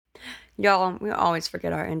Y'all, we always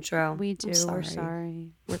forget our intro. We do. I'm sorry.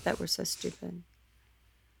 We're sorry. We're so stupid.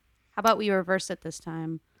 How about we reverse it this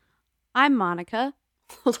time? I'm Monica.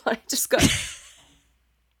 Hold on, I just got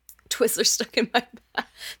Twizzler stuck in my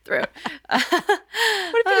throat. What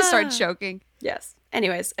if you just start choking? Yes.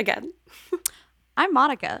 Anyways, again. I'm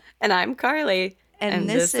Monica. And I'm Carly. And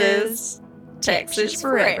this is Texas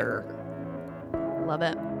Forever. Love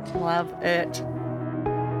it. Love it.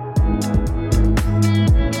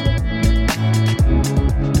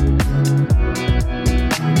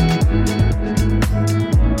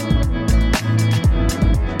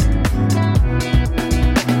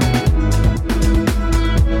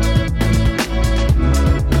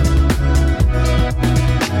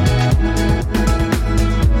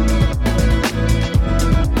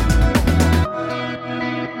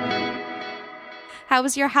 How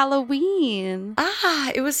was your Halloween?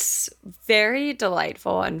 It was very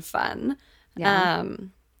delightful and fun. Yeah.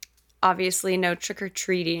 Obviously no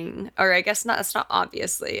trick-or-treating, or I guess not, it's not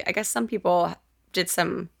obviously. I guess some people did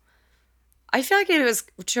some, I feel like it was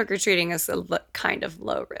trick-or-treating is kind of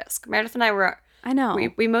low risk. Meredith and I were, I know.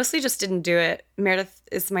 we mostly just didn't do it. Meredith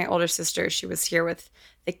is my older sister. She was here with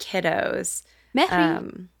the kiddos.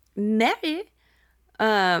 Mary.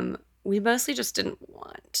 We mostly just didn't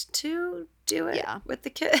want to do it with the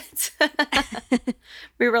kids.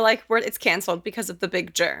 We were like, it's canceled because of the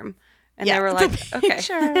big germ. And they were like, okay.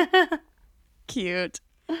 Sure. Cute.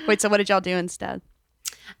 Wait, so what did y'all do instead?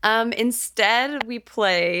 Instead, we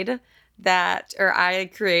played that, or I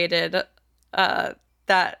created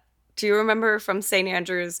that. Do you remember from St.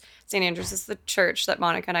 Andrews? St. Andrews is the church that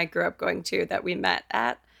Monica and I grew up going to that we met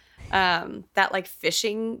at. That like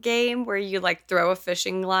fishing game where you like throw a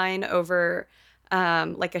fishing line over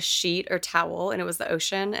like a sheet or towel, and it was the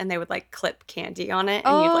ocean, and they would like clip candy on it,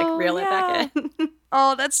 and you'd like reel it back in.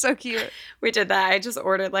 Oh, that's so cute. We did that. I just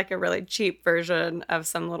ordered like a really cheap version of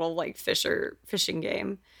some little like fishing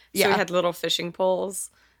game. So we had little fishing poles.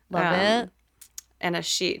 Love it. And a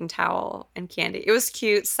sheet and towel and candy. It was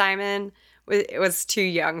cute. Simon was too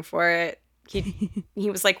young for it. He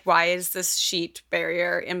was like, why is this sheet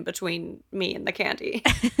barrier in between me and the candy?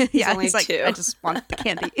 He's only like, 2. I just want the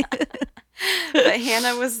candy. But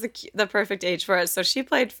Hannah was the perfect age for it. So she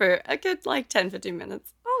played for a good like 10-15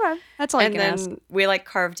 minutes. Okay. That's all you and can then ask. we like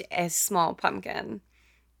carved a small pumpkin.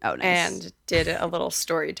 Oh, nice. And did a little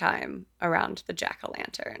story time around the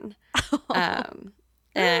jack-o'-lantern.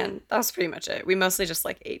 And that was pretty much it. We mostly just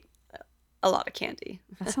like ate a lot of candy.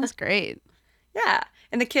 That sounds great. Yeah.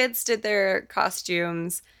 And the kids did their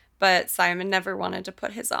costumes, but Simon never wanted to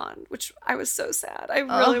put his on, which I was so sad. I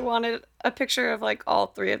really wanted a picture of like all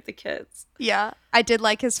 3 of the kids. Yeah. I did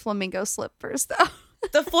like his flamingo slippers though.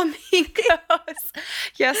 The flamingos.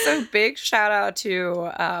 Yeah, so big shout out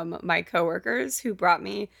to my coworkers who brought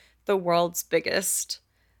me the world's biggest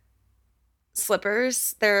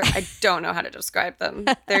slippers. I don't know how to describe them.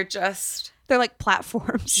 They're like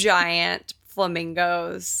platforms. Giant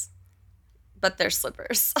flamingos, but they're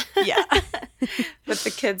slippers. Yeah. But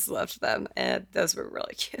the kids loved them, and those were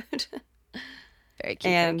really cute. Very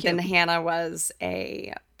cute. And then Hannah was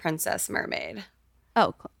a princess mermaid.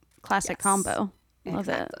 Oh, classic combo. Love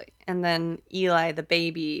exactly. It. And then Eli, the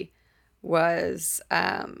baby, was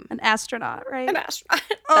an astronaut, right? An astronaut.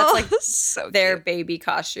 That's like so their cute. baby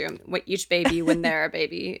costume. Each baby, when they're a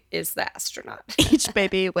baby, is the astronaut. Each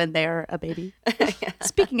baby, when they're a baby. Yeah.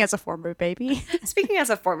 Speaking as a former baby.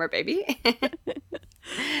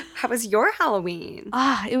 How was your Halloween?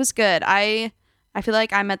 It was good. I feel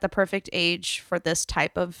like I'm at the perfect age for this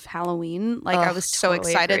type of Halloween. Like I was so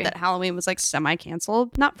excited that Halloween was like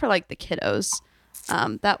semi-canceled. Not for like the kiddos.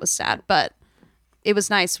 That was sad, but it was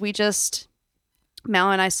nice.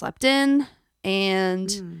 Mal and I slept in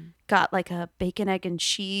and got like a bacon, egg, and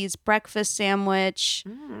cheese breakfast sandwich.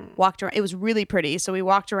 Walked around. It was really pretty. So we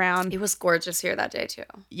walked around. It was gorgeous here that day too.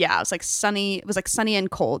 Yeah, it was like sunny. It was like sunny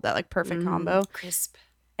and cold. That like perfect combo. Crisp.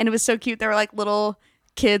 And it was so cute. There were like little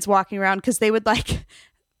kids walking around because they would like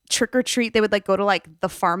trick or treat. They would like go to like the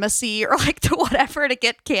pharmacy or like to whatever to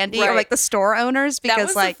get candy or like the store owners because that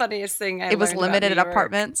was like the funniest thing. It was limited at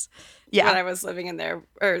apartments. Yeah, when I was living in there,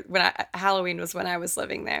 or Halloween was when I was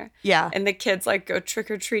living there. Yeah, and the kids like go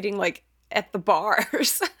trick or treating like at the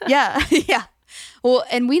bars. Yeah. Well,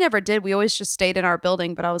 and we never did. We always just stayed in our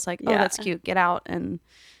building. But I was like, oh, that's cute. Get out. And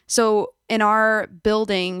so in our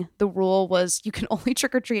building, the rule was you can only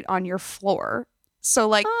trick or treat on your floor. So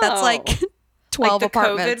like that's like 12 like the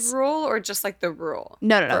apartments. COVID rule, or just like the rule?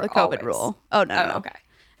 No, the COVID rule. Oh no. Okay.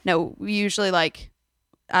 No, we usually like.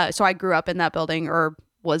 So I grew up in that building, or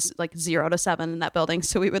was like 0 to 7 in that building.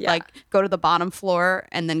 So we would like go to the bottom floor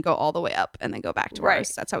and then go all the way up and then go back to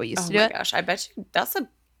ours. That's how we used to do it. Oh my gosh. I bet you that's a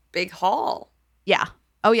big haul. Yeah.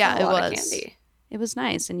 Oh yeah, it was. Candy. It was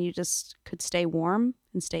nice. And you just could stay warm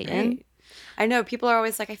and stay in. I know people are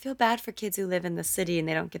always like, I feel bad for kids who live in the city and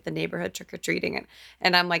they don't get the neighborhood trick-or-treating.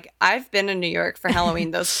 And I'm like, I've been in New York for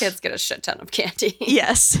Halloween. Those kids get a shit ton of candy.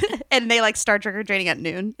 Yes. And they like start trick-or-treating at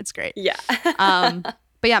noon. It's great. Yeah.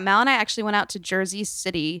 But yeah, Mal and I actually went out to Jersey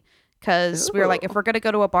City because we were like, if we're going to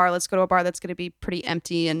go to a bar, let's go to a bar that's going to be pretty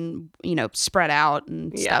empty and, you know, spread out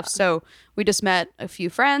and stuff. So we just met a few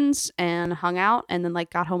friends and hung out and then like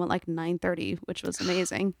got home at like 9:30, which was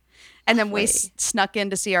amazing. And then we snuck in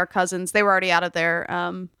to see our cousins. They were already out of their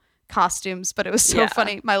costumes, but it was so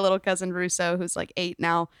funny. My little cousin Russo, who's like 8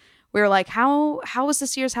 now, we were like, how was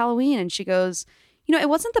this year's Halloween? And she goes, you know, it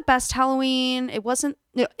wasn't the best Halloween. It wasn't,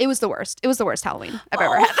 it was the worst. It was the worst Halloween I've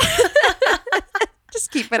ever had.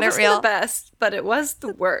 Just keeping it real. The best, but it was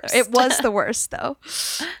the worst. It was the worst though.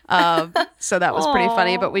 So that was pretty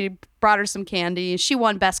funny, but we brought her some candy. She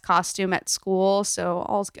won best costume at school, so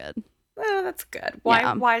all's good. Oh, that's good.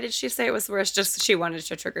 Why did she say it was worse? Just she wanted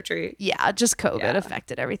to trick or treat? Yeah, just COVID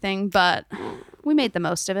affected everything, but we made the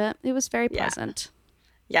most of it. It was very pleasant.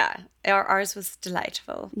 Yeah, ours was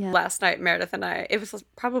delightful. Yeah. Last night, Meredith and I, it was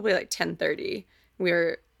probably like 10:30. We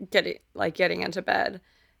were getting into bed.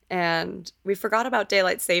 And we forgot about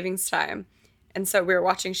daylight savings time. And so we were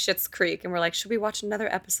watching Schitt's Creek and we're like, should we watch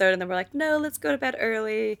another episode? And then we're like, no, let's go to bed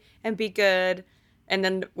early and be good. And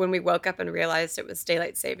then when we woke up and realized it was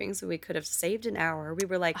daylight savings and we could have saved an hour, we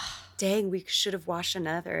were like, dang, we should have watched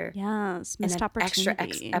another missed opportunity.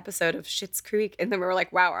 Extra episode of Schitt's Creek. And then we were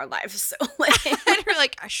like, wow, our life is so lame. And we're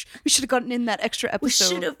like, we should have gotten in that extra episode.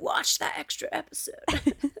 We should have watched that extra episode.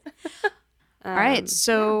 All right,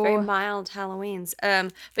 so very mild Halloweens.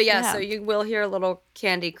 But so you will hear a little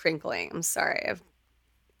candy crinkling. I'm sorry,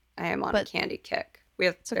 I am on a candy kick.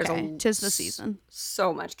 Tis the season.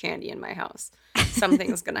 So much candy in my house.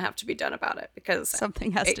 Something's gonna have to be done about it because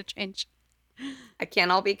something has to change. I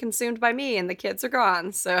can't all be consumed by me, and the kids are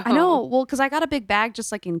gone. So I know. Well, because I got a big bag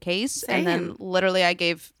just like in case, and then literally I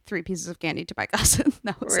gave 3 pieces of candy to my cousin.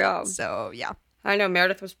 That was it. So yeah. I know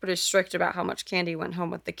Meredith was pretty strict about how much candy went home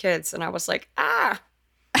with the kids, and I was like, I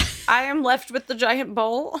am left with the giant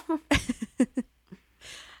bowl.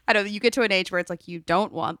 I know you get to an age where it's like you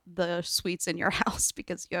don't want the sweets in your house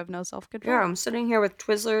because you have no self-control. Yeah, I'm sitting here with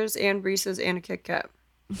Twizzlers and Reese's and a Kit Kat.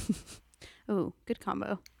 Ooh, good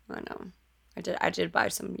combo. I know. I did buy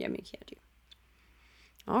some yummy candy.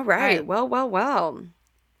 All right. Well.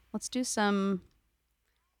 Let's do some...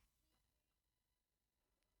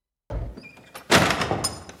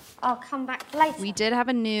 I'll come back later. We did have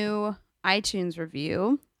a new iTunes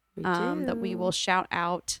review that we will shout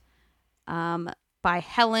out by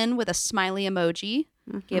Helen with a smiley emoji.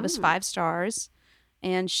 Gave us 5 stars.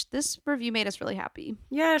 And this review made us really happy.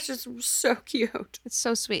 Yeah, it's just so cute. It's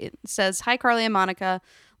so sweet. It says, hi, Carly and Monica.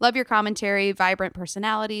 Love your commentary. Vibrant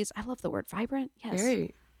personalities. I love the word vibrant. Yes.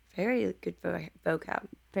 Very, very good vocab.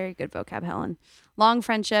 Very good vocab, Helen. Long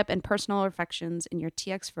friendship and personal reflections in your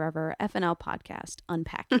TX Forever FNL podcast,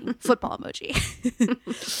 Unpacking. Football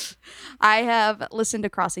emoji. I have listened to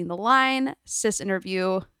Crossing the Line. Sis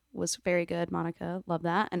interview was very good, Monica. Love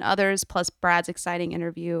that. And others, plus Brad's exciting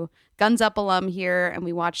interview. Guns Up alum here. And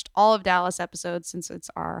we watched all of Dallas episodes since it's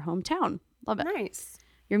our hometown. Love it. Nice.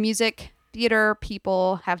 Your music theater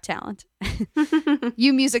people have talent.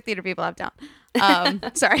 You music theater people have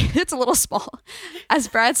talent. Sorry, it's a little small. As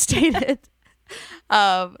Brad stated,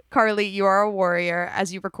 Carly, you are a warrior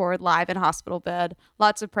as you record live in hospital bed.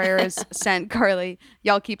 Lots of prayers sent, Carly.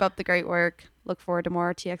 Y'all keep up the great work. Look forward to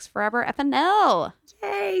more TX Forever FNL.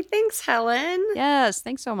 Yay. Thanks, Helen. Yes.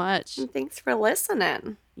 Thanks so much. And thanks for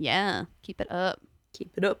listening. Yeah. Keep it up.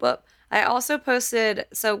 Keep it up. I also posted,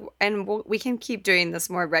 we can keep doing this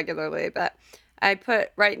more regularly, but I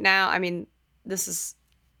put right now, I mean, this is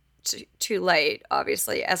too late,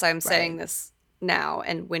 obviously, as I'm saying this now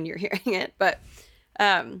and when you're hearing it, but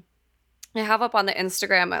I have up on the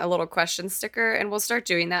Instagram a little question sticker, and we'll start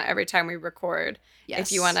doing that every time we record. Yes.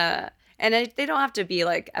 If you want to, and they don't have to be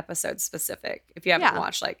like episode specific. If you haven't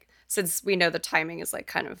watched, like, since we know the timing is like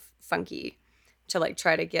kind of funky to like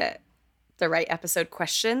try to get the right episode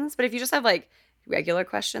questions, but if you just have like regular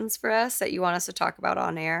questions for us that you want us to talk about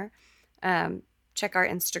on air, check our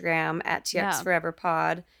Instagram at TX Forever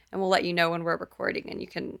Pod, and we'll let you know when we're recording, and you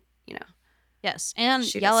can, yes,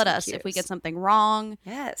 and yell at us if we get something wrong.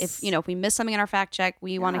 Yes, if we miss something in our fact check,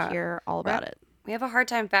 we want to hear all about it. we have a hard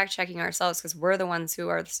time fact checking ourselves because we're the ones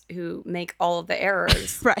who make all of the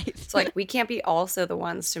errors. Right. So like we can't be also the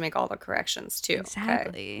ones to make all the corrections too.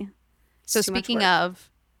 Exactly. Okay? So speaking of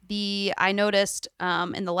I noticed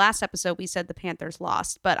in the last episode we said the Panthers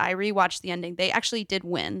lost, but I rewatched the ending. They actually did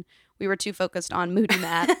win. We were too focused on Moody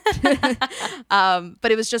Matt.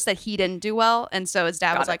 But it was just that he didn't do well. And so his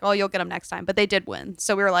dad was like, oh, you'll get him next time. But they did win.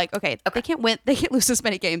 So we were like, okay, they can't win. They can't lose as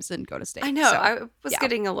many games and go to state. I know. So, I was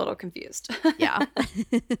getting a little confused. Yeah.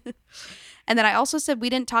 And then I also said we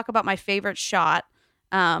didn't talk about my favorite shot.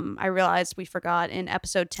 I realized we forgot in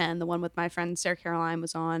episode 10, the one with my friend Sarah Caroline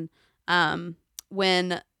was on,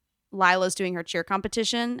 when Lila's doing her cheer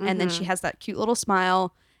competition and then she has that cute little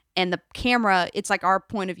smile and the camera, it's like our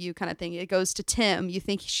point of view kind of thing. It goes to Tim. You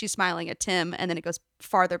think she's smiling at Tim and then it goes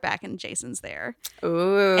farther back and Jason's there.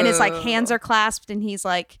 Ooh. And it's like hands are clasped and he's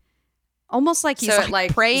like almost like he's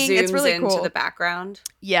like praying. It's really cool. Into the background.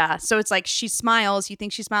 Yeah. So it's like she smiles. You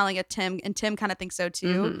think she's smiling at Tim and Tim kind of thinks so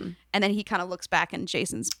too. And then he kind of looks back and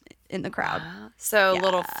Jason's in the crowd. So a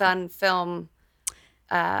little fun film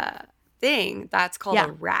thing that's called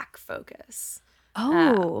a rack focus.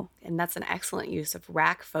 Oh. And that's an excellent use of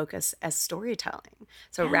rack focus as storytelling.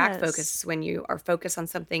 So rack focus is when you are focused on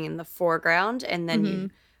something in the foreground and then you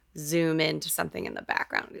zoom into something in the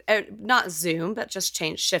background. Not zoom, but just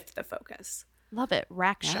shift the focus. Love it.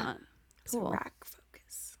 Rack shot. Cool. So rack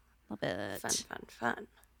focus. Love it. Fun.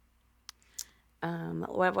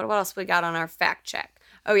 What else we got on our fact check?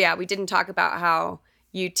 Oh yeah, we didn't talk about how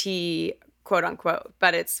UT quote unquote,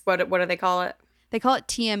 but it's what do they call it? They call it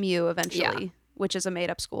TMU eventually, which is a made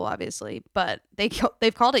up school, obviously, but they've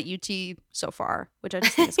called it UT so far, which I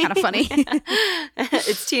just think is kind of funny.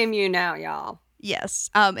 It's TMU now, y'all. Yes.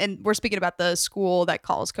 And we're speaking about the school that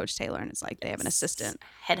calls Coach Taylor and it's like they have an assistant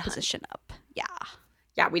position up. Yeah.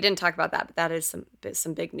 Yeah, we didn't talk about that, but that is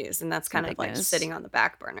some big news, and that's kind of like sitting on the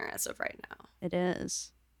back burner as of right now. It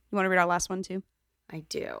is. You want to read our last one too? I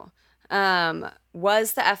do.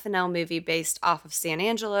 Was the FNL movie based off of San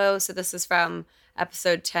Angelo? So this is from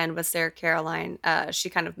episode 10 with Sarah Caroline. She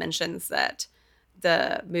kind of mentions that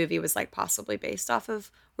the movie was like possibly based off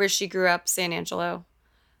of where she grew up, San Angelo.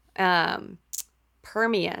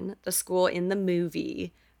 Permian, the school in the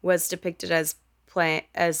movie, was depicted as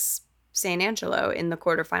San Angelo in the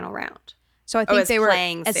quarterfinal round. So I think they were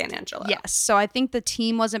playing San Angelo. Yes. So I think the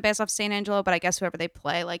team wasn't based off San Angelo, but I guess whoever they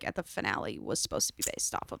play, like at the finale, was supposed to be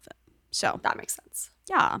based off of it. So that makes sense.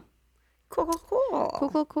 Yeah. Cool.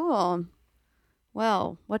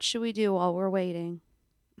 Well, what should we do while we're waiting?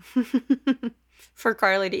 For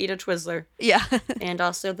Carly to eat a Twizzler. Yeah. And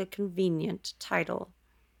also the convenient title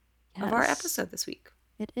of our episode this week.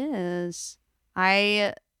 It is.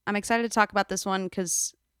 I'm excited to talk about this one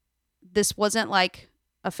because this wasn't like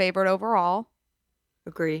a favorite overall.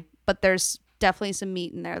 Agree. But there's definitely some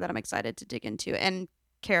meat in there that I'm excited to dig into and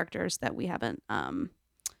characters that we haven't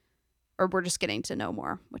or we're just getting to know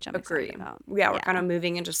more, which I'm excited about. Yeah, we're kind of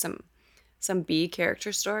moving into some B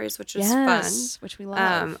character stories, which is fun. Which we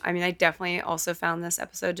love. I mean, I definitely also found this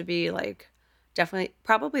episode to be like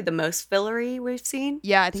probably the most fillery we've seen.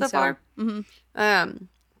 Yeah, I think so far. Mm-hmm.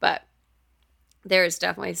 But there's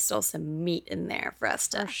definitely still some meat in there for us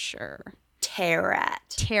to tear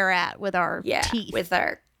at with our teeth, with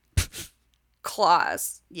our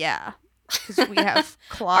claws. Yeah, because we have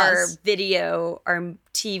claws. Our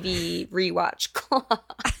TV rewatch claws.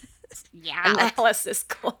 Yeah, analysis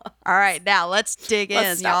claws. All right, now let's dig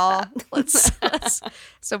in, y'all. Let's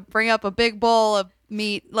so bring up a big bowl of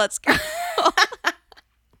meat. Let's go.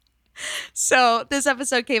 So this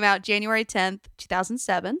episode came out January 10th,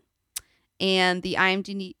 2007, and the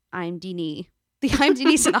IMDb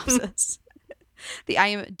synopsis. The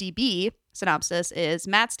IMDb synopsis is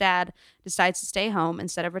Matt's dad decides to stay home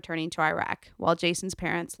instead of returning to Iraq, while Jason's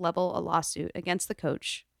parents level a lawsuit against the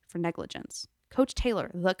coach for negligence. Coach Taylor,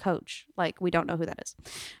 the coach. Like, we don't know who that is.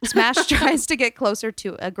 Smash tries to get closer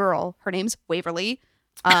to a girl. Her name's Waverly.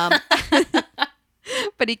 But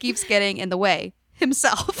he keeps getting in the way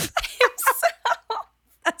himself.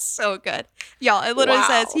 That's so good. Y'all, it literally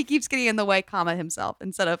says he keeps getting in the way, himself,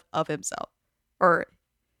 instead of himself. Or,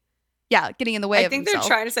 yeah, getting in the way of himself. I think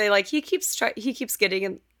they're trying to say, like, he keeps getting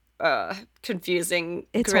in confusing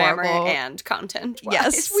grammar and content.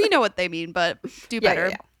 Yes, we know what they mean, but do better.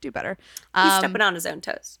 Yeah. Do better. He's stepping on his own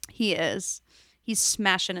toes. He is. He's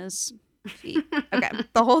smashing his feet. Okay.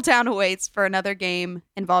 The whole town awaits for another game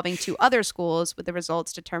involving two other schools, with the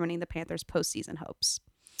results determining the Panthers' postseason hopes.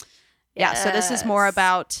 Yeah, so this is more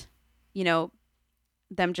about,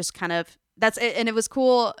 them just kind of, that's it. And it was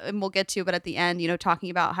cool, and we'll get to, but at the end, talking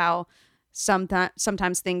about how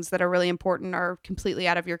sometimes things that are really important are completely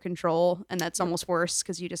out of your control, and that's almost worse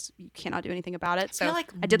because you cannot do anything about it. So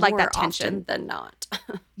I did like that tension often than not.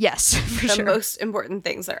 Yes, for the sure. most important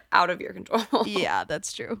things are out of your control. Yeah,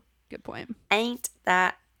 that's true. Good point. Ain't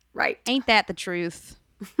that right? Ain't that the truth?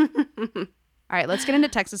 All right, let's get into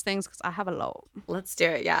Texas things because I have a lot. Let's do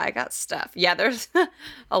it. Yeah, I got stuff. Yeah, there's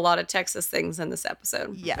a lot of Texas things in this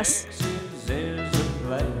episode. Yes. Texas is a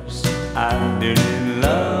place I really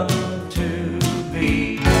love to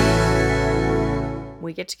be.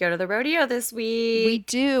 We get to go to the rodeo this week. We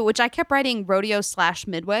do, which I kept writing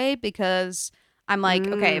rodeo/midway because I'm like,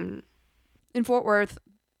 okay, in Fort Worth,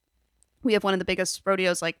 we have one of the biggest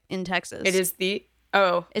rodeos like in Texas. It is the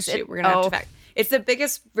we're gonna have to fact. It's the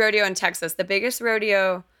biggest rodeo in Texas. The biggest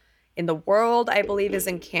rodeo in the world, I believe, is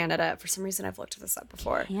in Canada. For some reason, I've looked this up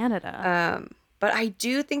before. Canada. But I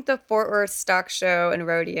do think the Fort Worth Stock Show and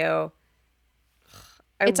Rodeo.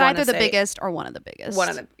 It's either the biggest or one of the biggest.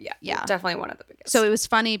 Yeah, definitely one of the biggest. So it was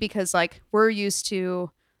funny because like we're used to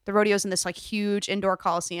the rodeos in this like huge indoor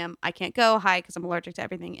coliseum. I can't go high because I'm allergic to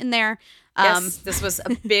everything in there. Yes, this was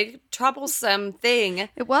a big troublesome thing.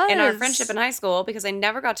 It was in our friendship in high school because I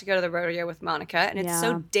never got to go to the rodeo with Monica, and it's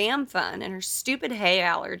so damn fun. And her stupid hay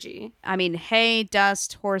allergy. I mean, hay,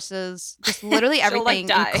 dust, horses, just literally everything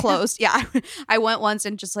enclosed. Yeah, I went once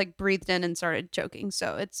and just like breathed in and started choking.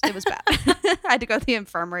 So it was bad. I had to go to the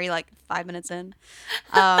infirmary like 5 minutes in.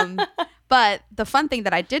 But the fun thing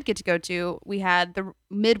that I did get to go to, we had the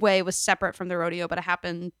midway was separate from the rodeo, but it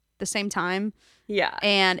happened the same time. Yeah.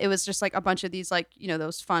 And it was just like a bunch of these like,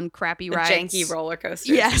 those fun, crappy rides. Janky roller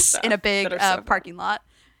coasters. Yes, in a big parking lot.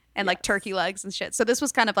 And like turkey legs and shit. So this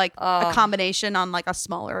was kind of like a combination on like a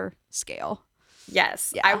smaller scale.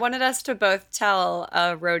 Yes. Yeah. I wanted us to both tell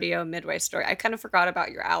a rodeo midway story. I kind of forgot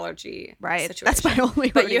about your allergy situation. That's my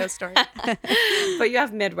only rodeo story. But you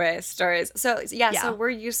have midway stories. So so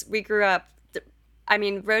we grew up, I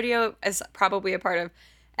mean, rodeo is probably a part of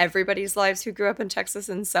everybody's lives who grew up in Texas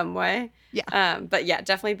in some way. Yeah. But yeah,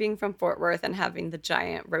 definitely being from Fort Worth and having the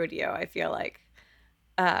giant rodeo, I feel like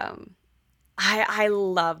I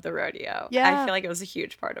love the rodeo. Yeah. I feel like it was a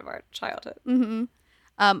huge part of our childhood. Mm-hmm.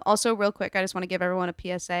 Also, real quick, I just want to give everyone a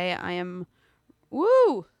PSA.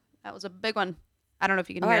 Woo! That was a big one. I don't know if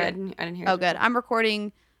you can hear it. I didn't hear it. Oh, good. I'm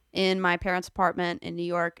recording in my parents' apartment in New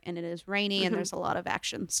York, and it is rainy, and there's a lot of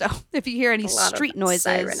action. So if you hear any street noises,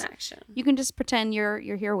 siren action, you can just pretend you're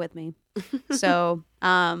here with me. So,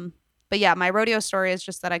 but yeah, my rodeo story is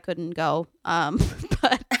just that I couldn't go.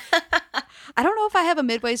 But I don't know if I have a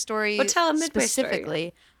midway story. But tell a midway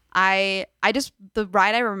specifically. Story. The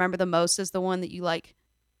ride I remember the most is the one that you like,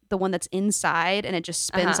 the one that's inside and it just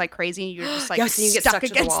spins like crazy and you're just like so you get stuck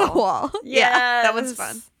against the wall. Yeah, that was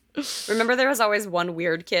fun. Remember there was always one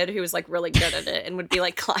weird kid who was like really good at it and would be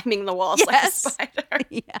like climbing the walls like a spider.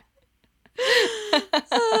 Yeah.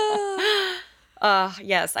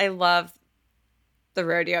 Yes, I love the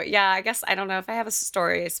rodeo. Yeah, I guess I don't know if I have a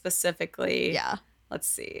story specifically. Yeah. Let's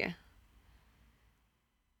see.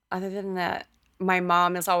 Other than that, my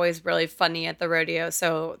mom is always really funny at the rodeo.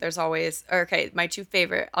 So there's always, I'll just say my two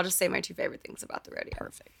favorite things about the rodeo.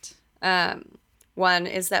 Perfect. One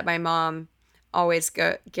is that my mom always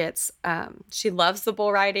gets, she loves the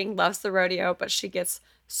bull riding, loves the rodeo, but she gets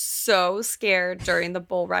so scared during the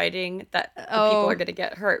bull riding that the people are going to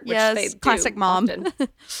get hurt, which they do classic mom. often.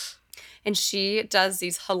 And she does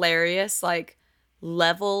these hilarious, like,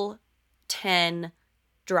 level 10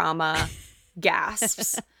 drama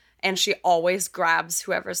gasps. And she always grabs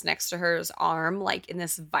whoever's next to her's arm, like in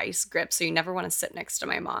this vice grip. So you never want to sit next to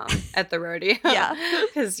my mom at the rodeo. Yeah.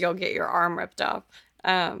 Because you'll get your arm ripped off.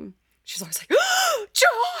 She's always like, oh,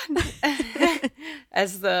 John!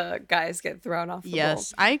 As the guys get thrown off the bull.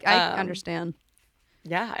 I understand.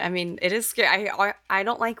 Yeah, I mean, it is scary. I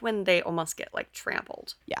don't like when they almost get, like,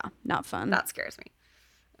 trampled. Yeah, not fun. That scares me.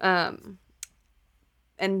 And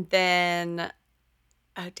then...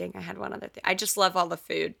 Oh, dang, I had one other thing. I just love all the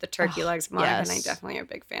food. The turkey legs. Monica and I definitely are a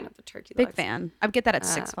big fan of the turkey legs. Big fan. I get that at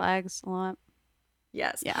Six Flags a lot.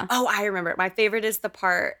 Yes. Yeah. Oh, I remember. My favorite is the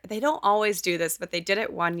part, they don't always do this, but they did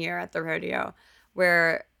it one year at the rodeo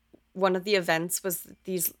where one of the events was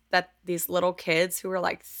these little kids who were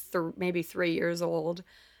like maybe 3 years old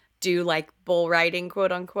do like bull riding,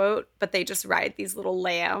 quote unquote, but they just ride these little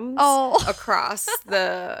lambs across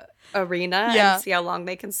the arena and see how long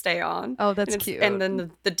they can stay on. Oh, that's cute. And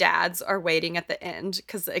then the dads are waiting at the end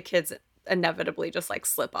because the kids inevitably just like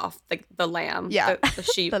slip off the lamb, Yeah. the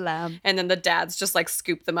sheep, The lamb. and then the dads just like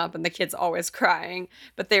scoop them up, and the kid's always crying.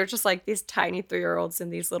 But they're just like these tiny 3-year-olds in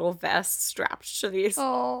these little vests strapped to these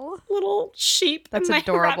Oh, little sheep. That's and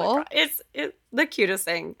they run adorable. across- It's the cutest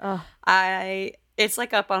thing. Ugh. It's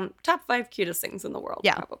like up on top 5 cutest things in the world.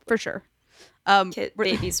 yeah, probably. for sure.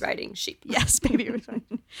 Babies riding sheep. Yes, baby.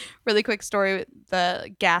 Really quick story.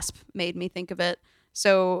 The gasp made me think of it.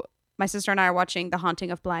 So my sister and I are watching The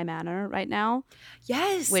Haunting of Bly Manor right now.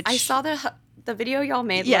 Yes, Which- I saw the video y'all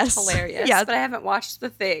made. Yes. Looked hilarious. Yeah. But I haven't watched the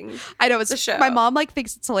thing. I know it's The show. My mom like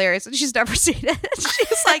thinks it's hilarious, and she's never seen it.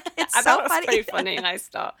 She's like, it's I so thought it was funny. pretty funny, and I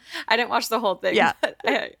stopped. I didn't watch the whole thing. Yeah. But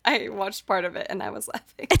I watched part of it, and I was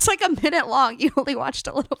laughing. It's like a minute long. You only watched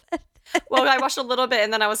a little bit. Well, I watched a little bit,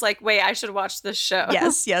 and then I was like, wait, I should watch this show.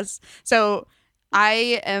 Yes. So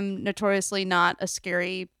I am notoriously not a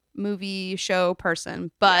scary movie show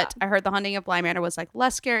person, but I heard The Haunting of Bly Manor was like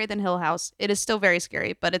less scary than Hill House. It is still very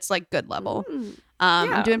scary, but it's like good level. Yeah.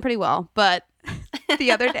 I'm doing pretty well. But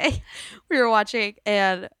the other day we were watching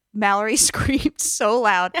and Mallory screamed so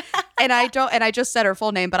loud, and I just said her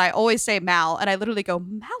full name, but I always say Mal, and I literally go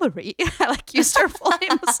Mallory. I like used her full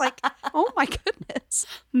name. I was like, oh my goodness,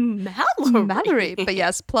 Mallory. But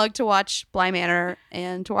yes, plug to watch Bly Manor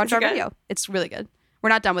and to watch Is it our good? video. It's really good. We're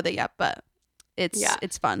not done with it yet, but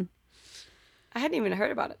it's fun. I hadn't even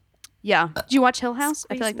heard about it. Yeah. Did you watch Hill House?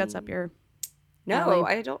 I feel like that's up your No, Alley.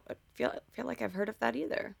 I don't feel like I've heard of that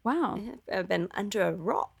either. wow. I've been under a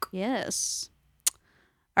rock. Yes.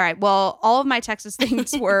 All right. Well, all of my Texas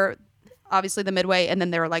things were obviously the Midway, and then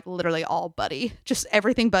they were like literally all Buddy. Just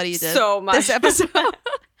everything Buddy did. So much. This episode.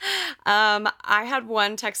 I had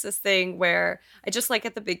one Texas thing where I just like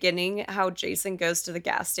at the beginning how Jason goes to the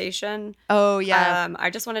gas station. Oh yeah. I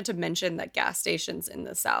just wanted to mention that gas stations in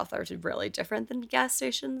the South are really different than gas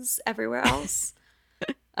stations everywhere else.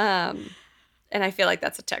 And I feel like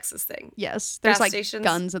that's a Texas thing. Yes. There's gas like stations.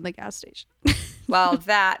 guns in the gas station. Well,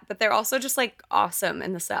 but they're also just like awesome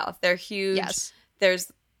in the South. They're huge. Yes.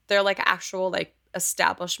 They're like actual like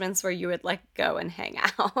establishments where you would like go and hang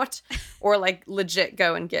out or like legit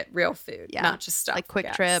go and get real food, Yeah. not just stuff Like Quick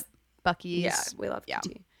gas. Trip, Buc-ee's. Yeah, we love Yeah.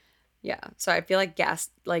 QT. Yeah, so I feel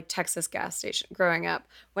like Texas gas station. Growing up,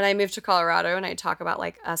 when I moved to Colorado and I talk about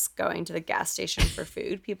like us going to the gas station for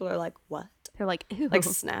food, people are like, "What? They're like, ew. Like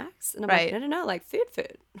snacks?" And I'm Right. like, "No, like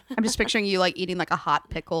food." I'm just picturing you like eating like a hot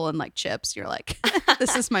pickle and like chips. You're like,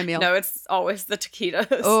 this is my meal. No, it's always the taquitos.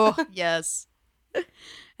 Oh, yes.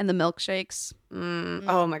 And the milkshakes.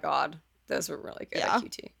 Oh my god, those were really good Yeah. at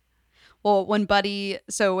QT. Well,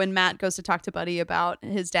 when Matt goes to talk to Buddy about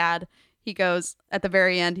his dad, he goes, at the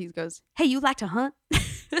very end, he goes, hey, you like to hunt?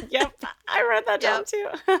 Yep, I wrote that down too.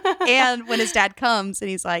 And when his dad comes and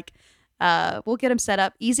he's like, we'll get him set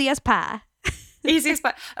up easy as pie. Easiest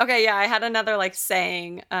part. Okay, yeah, I had another like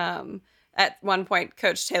saying. At one point,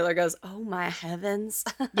 Coach Taylor goes, "Oh my heavens!"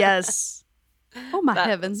 Yes. Oh, my That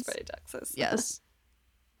heavens. was pretty Texas. Yes.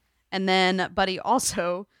 And then Buddy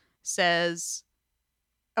also says,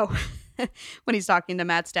 oh, when he's talking to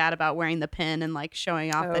Matt's dad about wearing the pin and like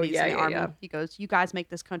showing off that Oh, he's yeah, in the yeah, army, yeah. he goes, you guys make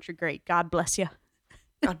this country great. God bless you.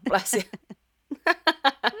 God bless you.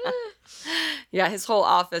 Yeah, his whole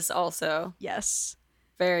office also Yes.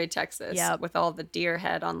 very Texas. Yep. With all the deer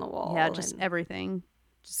head on the wall. Yeah, just and everything.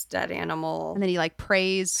 just dead animal And then he like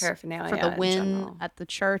prays paraphernalia for the in win general. at the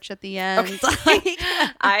church at the end. Okay.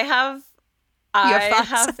 I have thoughts?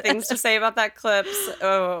 have things to say about that clip.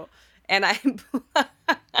 Oh, and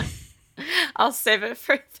I'll save it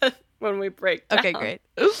for when we break down. Okay, great.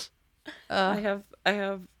 I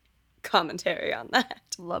have commentary on that.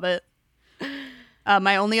 Love it.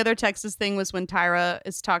 My only other Texas thing was when Tyra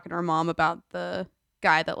is talking to her mom about the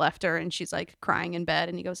guy that left her, and she's like crying in bed,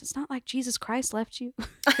 and he goes, "It's not like Jesus Christ left you."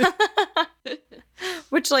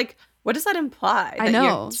 Which, like, what does that imply? I That know.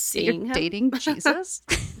 you're That seeing you're him? dating Jesus.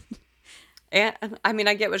 And I mean,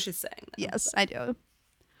 I get what she's saying. Yes, I do.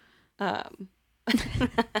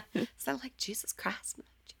 It's not like Jesus Christ.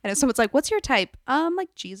 And if someone's like, "What's your type?"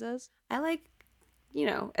 Like Jesus I like,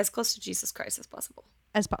 as close to Jesus Christ as possible.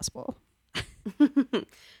 as possible.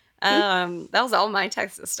 That was all my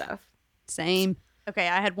Texas stuff. Same. Okay,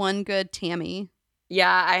 I had one good Tammy.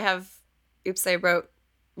 Yeah, I have. Oops, I wrote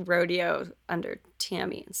rodeo under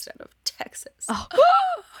Tammy instead of Texas. Oh.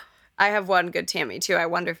 I have one good Tammy too. I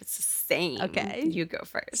wonder if it's the same. Okay. You go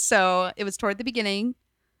first. So it was toward the beginning,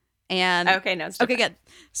 and Okay, no. It's okay, different.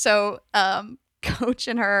 good. So, Coach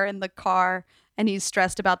and her in the car, and he's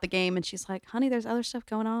stressed about the game, and she's like, "Honey, there's other stuff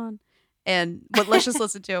going on." And let's just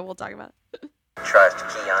listen to it. We'll talk about it. Tries to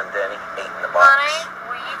key on Denny, 8 in the box. Honey,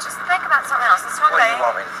 will you just think about something else? It's What do okay. you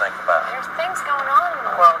want me to think about? There's things going on.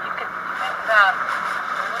 Well, you could about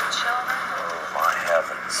little children? Oh, my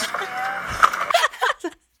heavens.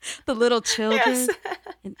 The little children Yes.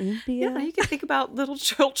 in India. Yeah, you can think about little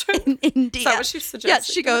children. In India. Is that what she suggested? Yeah,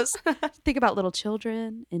 she goes, think about little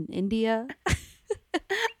children in India.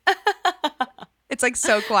 It's like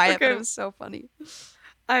so quiet, but Okay. it was so funny.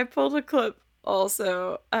 I pulled a clip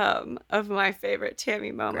also of my favorite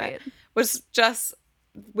Tammy moment. Great. Was just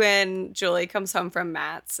when Julie comes home from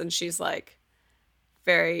Matt's and she's like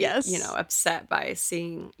very, Yes. upset by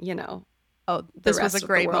seeing, Oh, the this was rest a of the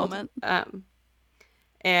great world. moment.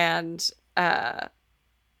 And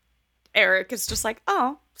Eric is just like,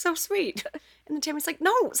 oh, so sweet. And then Tammy's like,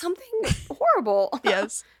 no, something horrible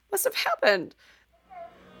Yes. must have happened.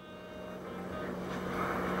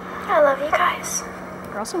 I love you guys.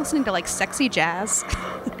 We're also listening to like sexy jazz.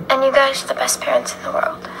 And you guys are the best parents in the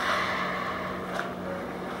world.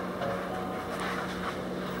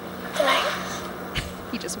 Good night.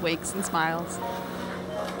 He just winks and smiles.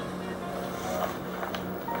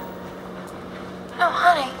 No,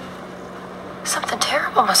 honey. Something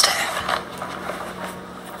terrible must have happened.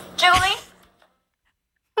 Julie?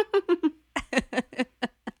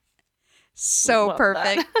 So Love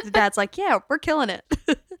perfect. The dad's like, yeah, we're killing it.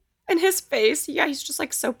 And his face, he's just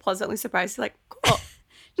like so pleasantly surprised. He's like, cool.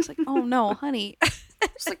 She's like, oh no, honey.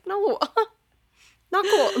 Just like, no, not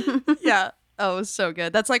cool. Yeah. Oh, it was so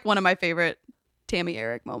good. That's like one of my favorite Tammy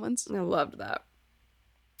Eric moments. I loved that.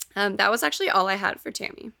 That was actually all I had for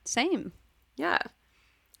Tammy. Same. Yeah.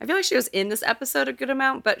 I feel like she was in this episode a good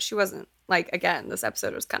amount, but she wasn't. Like, again, this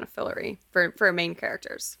episode was kind of fillery for main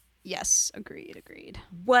characters. Yes, agreed.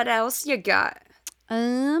 What else you got?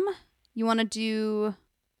 You want to do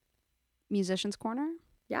Musician's Corner?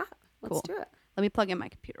 Yeah, let's Cool. do it. Let me plug in my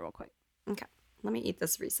computer real quick. Okay, let me eat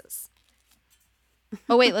this Reese's.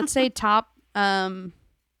 Oh wait, let's say top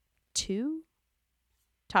two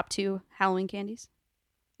Halloween candies.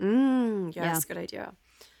 Yes, Yeah. good idea.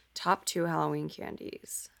 Top 2 Halloween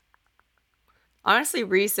candies. Honestly,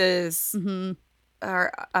 Reese's Mm-hmm.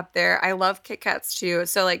 are up there. I love Kit Kats too.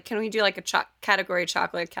 So, like, can we do like a category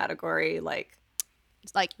chocolate category, like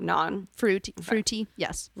It's like non? fruity.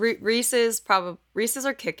 Yes. Reese's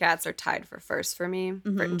or Kit Kats are tied for first for me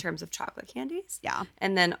in terms of chocolate candies. Yeah.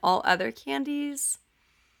 And then all other candies,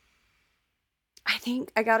 I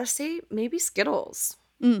think I gotta say maybe Skittles.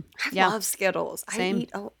 I yeah. love Skittles. Same. I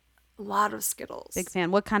eat a lot of Skittles. Big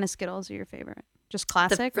fan. What kind of Skittles are your favorite? Just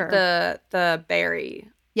classic or the berry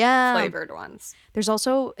yeah flavored ones. There's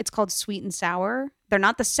also it's called sweet and sour. They're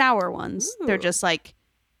not the sour ones. They're Ooh. just like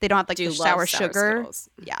they don't have like Do the love sour sour sugar. Skittles.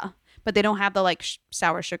 Yeah, but they don't have the like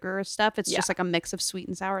sour sugar stuff. It's Yeah. just like a mix of sweet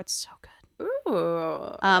and sour. It's so good.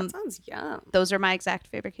 Ooh, that sounds yum. Those are my exact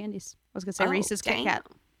favorite candies. I was gonna say Oh, Reese's, Kit Kat.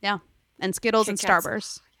 damn. Yeah, and Skittles Kit and Kats.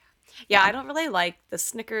 Starburst. Yeah, I don't really like the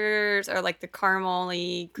Snickers or like the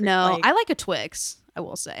caramel-y. No, I like a Twix. I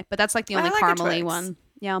will say, but that's like the I only like a caramely Twix. one.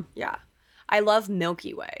 Yeah. Yeah. I love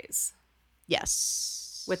Milky Ways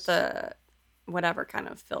Yes. with the whatever kind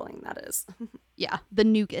of filling that is. yeah the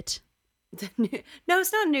nougat. No,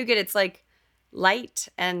 it's not nougat. It's like light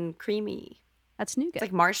and creamy. That's nougat. It's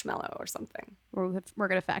like marshmallow or something. We're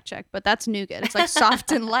gonna fact check, but that's nougat. It's like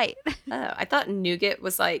soft and light. Oh, I thought nougat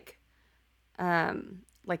was like a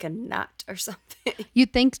nut or something.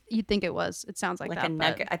 You'd think it was. It sounds like Like that. a but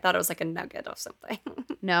nugget. I thought it was like a nugget of something.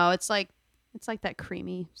 No, it's like that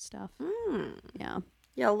creamy stuff. Hmm. Yeah.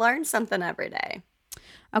 You'll learn something every day.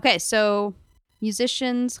 Okay, so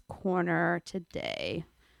Musician's Corner today.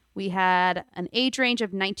 We had an age range of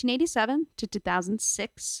 1987 to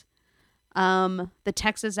 2006. The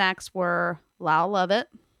Texas acts were Lyle Lovett.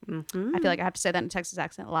 Mm-hmm. I feel like I have to say that in a Texas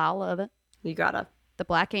accent. Lyle Lovett. You gotta. The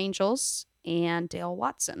Black Angels and Dale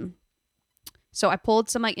Watson. So I pulled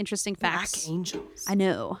some like interesting facts. Black Angels. I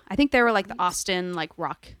know. I think they were like the Austin like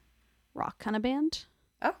rock kind of band.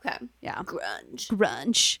 Okay. Yeah.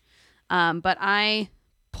 Grunge. But I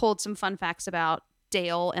pulled some fun facts about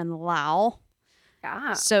Dale and Lyle.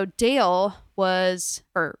 Yeah. So Dale is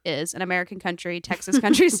an American country, Texas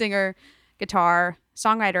country singer, guitar,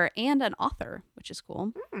 songwriter, and an author, which is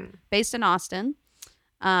cool. Based in Austin.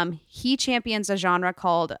 He champions a genre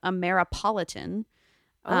called Ameripolitan.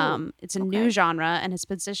 It's a new genre and has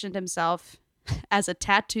positioned himself as a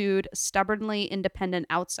tattooed, stubbornly independent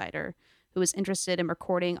outsider who is interested in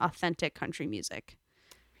recording authentic country music.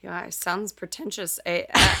 Yeah, it sounds pretentious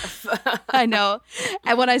AF. I know.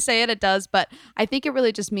 And when I say it, it does. But I think it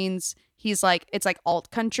really just means he's like, it's like alt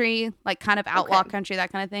country, like kind of outlaw country,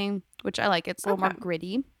 that kind of thing, which I like. It's a little more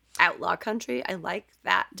gritty. Outlaw country. I like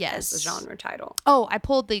that Yes. as a genre title. Oh, I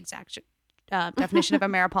pulled the exact definition of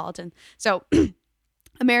Ameripolitan. So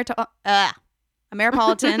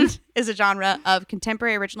Ameripolitan is a genre of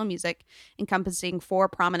contemporary original music encompassing 4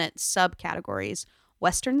 prominent subcategories: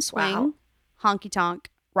 Western swing, honky-tonk,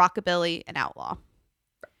 rockabilly, and outlaw.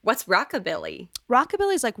 What's rockabilly?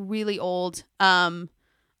 Rockabilly is like really old.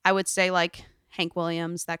 I would say like Hank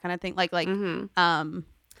Williams, that kind of thing. Like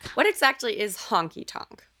What exactly is honky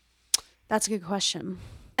tonk? That's a good question.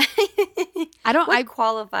 What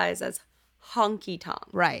qualifies as honky tonk?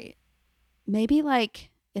 Right. Maybe like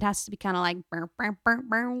it has to be kind of like burr, burr, burr,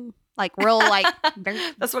 burr, like real like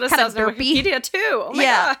that's what it says on Wikipedia too. Oh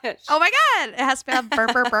my gosh. Oh my god. It has to have burr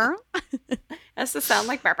burr burr. It has to sound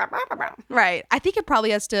like burr, burr, burr, burr, burr. Right. I think it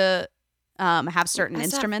probably has to have certain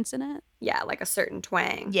instruments in it. Yeah, like a certain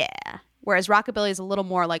twang. Yeah. Whereas rockabilly is a little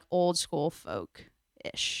more like old school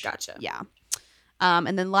folk-ish. Gotcha. Yeah.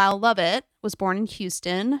 And then Lyle Lovett was born in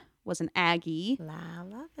Houston, was an Aggie. Lyle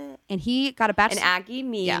Lovett. And he got a bachelor's. An Aggie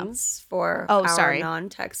means for our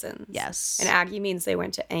non-Texans. Yes. An Aggie means they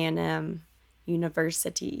went to A&M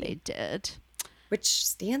University. They did. Which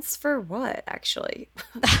stands for what, actually?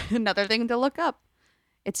 Another thing to look up.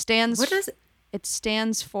 It stands... What is it? It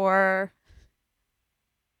stands for...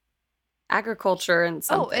 Agriculture and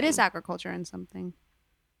something. Oh, it is agriculture and something.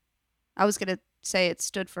 I was going to say it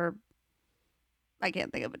stood for... I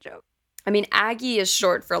can't think of a joke. I mean, Aggie is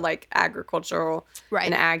short for like agricultural. Right.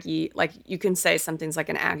 And Aggie, like you can say something's like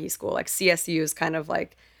an Aggie school. Like CSU is kind of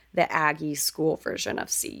like the Aggie school version of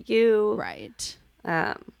CU. Right.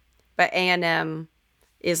 But A&M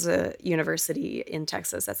is a university in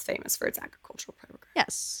Texas that's famous for its agricultural program.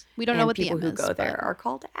 Yes. We don't know what the people M who is, go there are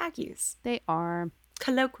called Aggies. They are.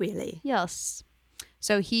 Colloquially. Yes.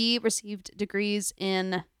 So he received degrees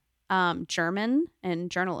in German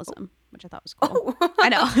and journalism, which I thought was cool. Oh. I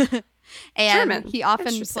know. And German. he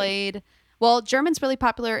often played... Well, German's really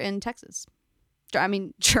popular in Texas. I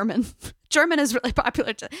mean, German. German is really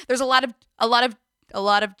popular. There's a lot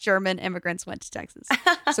of German immigrants went to Texas.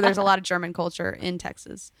 So there's a lot of German culture in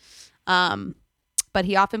Texas. But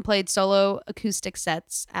he often played solo acoustic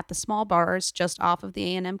sets at the small bars just off of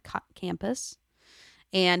the A&M campus.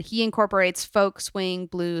 And he incorporates folk, swing,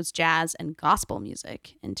 blues, jazz, and gospel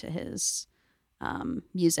music into his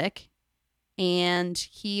music. And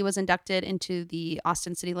he was inducted into the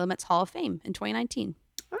Austin City Limits Hall of Fame in 2019.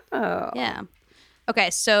 Oh. Yeah. Okay,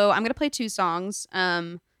 so I'm going to play 2 songs.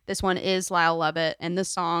 This one is Lyle Lovett, and this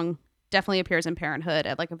song definitely appears in Parenthood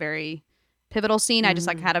at like a very pivotal scene. I just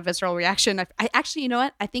like had a visceral reaction. I actually, you know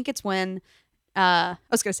what? I think it's when, I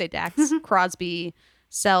was going to say Dax Crosby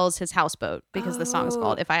sells his houseboat because the song is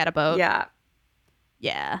called If I Had a Boat. Yeah.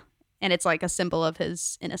 Yeah. And it's like a symbol of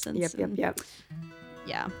his innocence. Yep.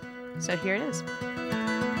 Yeah. So here it is.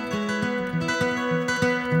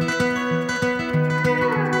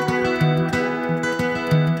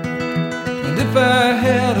 And if I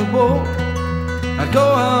had a boat, I'd go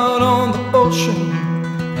out on the ocean.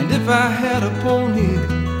 And if I had a pony,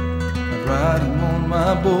 I'd ride him on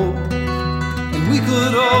my boat. And we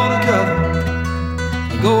could all together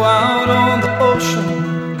go out on the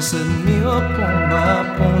ocean, set me up on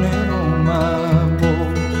my pony on my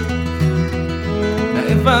boat. Now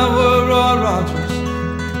if I were Roy Rogers,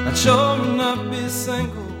 I'd sure enough be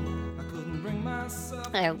single. I couldn't bring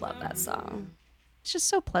myself. I love that song. It's just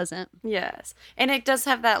so pleasant. Yes. And it does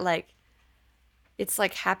have that like, it's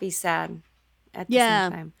like happy sad at the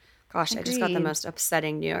same time. Gosh, I just got the most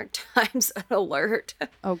upsetting New York Times alert.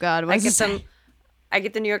 Oh God, what is it? I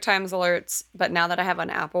get the New York Times alerts, but now that I have an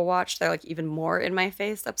Apple Watch, they're like even more in my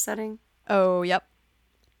face upsetting. Oh, yep.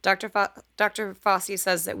 Dr. Fauci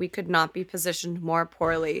says that we could not be positioned more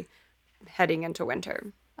poorly heading into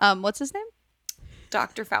winter. What's his name?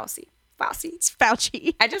 Dr. Fauci. It's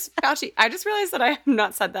Fauci. I just realized that I have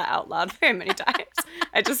not said that out loud very many times.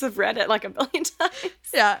 I just have read it like a billion times.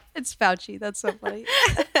 Yeah, it's Fauci. That's so funny.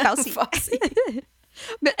 Fauci.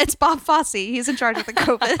 It's Bob Fosse. He's in charge of the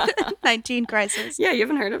COVID-19 crisis. Yeah, you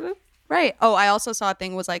haven't heard of him? Right. Oh, I also saw a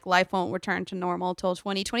thing was like life won't return to normal till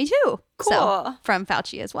 2022. Cool. So, from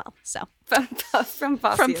Fauci as well. So from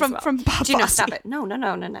Fosse as well. From Bob Gina, Fosse. stop it. No.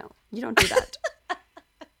 You don't do that.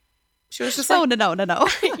 She was just no.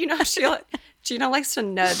 You know, Gina likes to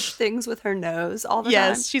nudge things with her nose all the time.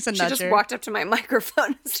 Yes, she's a nudger. She just walked up to my microphone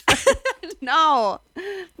and started. No.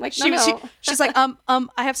 Like, she's like, I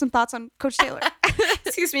have some thoughts on Coach Taylor.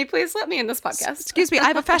 Excuse me, please let me in this podcast. Excuse me, I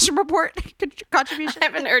have a fashion report contribution. I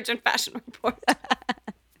have an urgent fashion report.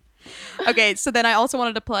 Okay, so then I also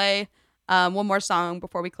wanted to play one more song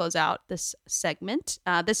before we close out this segment.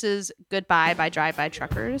 This is Goodbye by Drive-By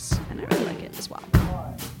Truckers, and I really like it as well.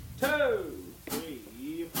 2,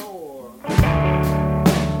 3, 4.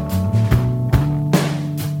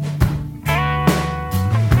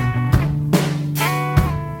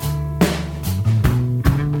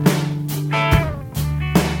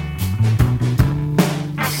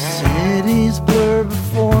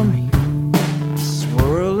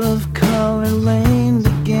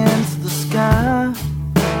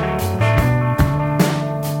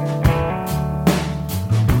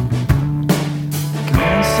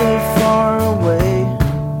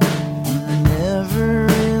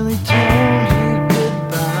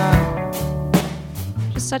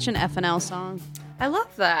 such an FNL song. I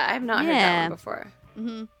love that. I have not heard that one before.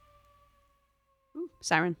 Ooh,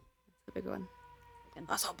 siren. The big one.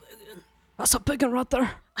 That's a big one right there.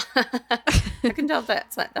 I can tell if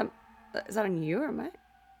that's not, is that on you or mine?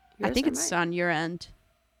 I think it's on your end.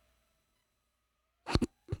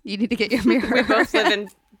 You need to get your mirror. We both live in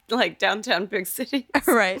like downtown big cities.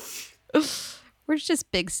 Right. We're just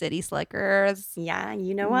big city slickers. Yeah,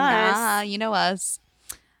 you know us. Yeah, you know us.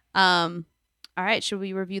 All right, should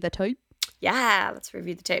we review the tape? Yeah, let's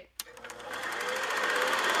review the tape.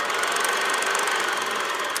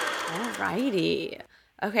 Alrighty.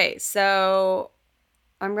 Okay, so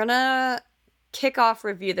I'm gonna kick off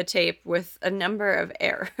review the tape with a number of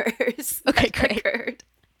errors. Okay, great. Occurred.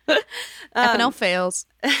 FNL fails.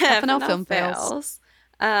 FNL film fails.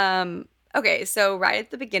 Okay, so right at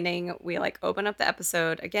the beginning, we like open up the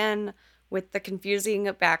episode again with the confusing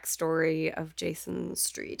backstory of Jason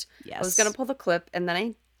Street. Yes. I was gonna pull the clip and then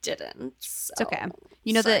I didn't. So It's okay.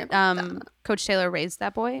 You know that Coach Taylor raised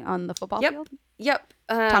that boy on the football field? Yep.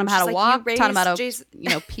 Taught him how to walk, taught him how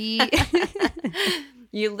to, pee.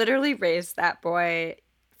 You literally raised that boy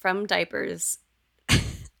from diapers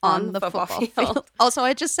on the football field. Also,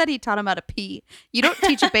 I just said he taught him how to pee. You don't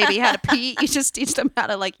teach a baby how to pee. You just teach them how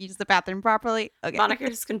to use the bathroom properly. Okay.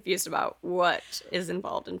 Monica's confused about what is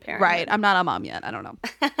involved in parenting. Right. I'm not a mom yet. I don't know.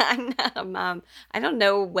 I'm not a mom. I don't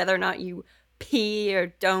know whether or not you pee or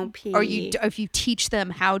don't pee. Or if you teach them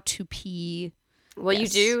how to pee. Well,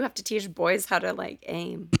 yes. You do have to teach boys how to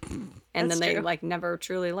aim. And then they true. never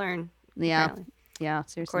truly learn. Yeah. Apparently. Yeah,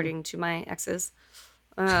 seriously. According to my exes.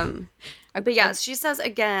 But yeah, she says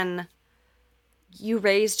again, you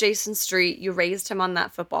raised Jason Street, you raised him on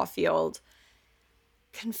that football field.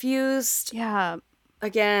 Confused. Yeah.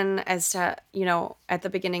 Again, as to, at the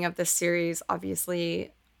beginning of this series,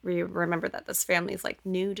 obviously, we remember that this family is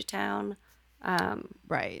new to town.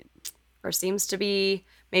 Right. Or seems to be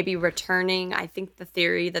maybe returning. I think the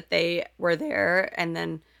theory that they were there and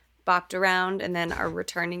then bopped around and then are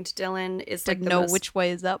returning to Dillon is to know which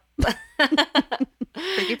way is up.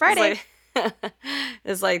 Freaky Friday.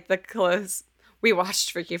 Is the close. We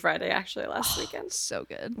watched Freaky Friday actually last weekend. So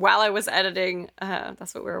good. While I was editing,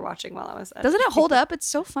 that's what we were watching while I was editing. Doesn't it hold up? It's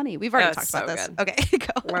so funny. We've already talked about this. Good. Okay,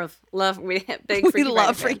 go. We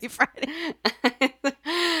love Freaky Friday.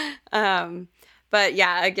 But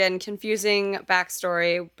yeah, again, confusing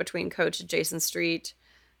backstory between Coach and Jason Street.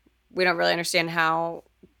 We don't really understand how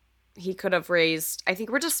he could have raised. I think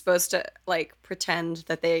we're just supposed to pretend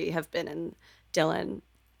that they have been in Dillon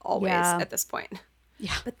always at this point.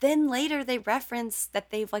 Yeah. But then later they reference that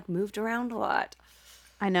they've moved around a lot.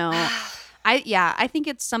 I know. I think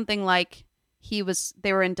it's something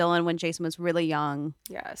they were in Dillon when Jason was really young.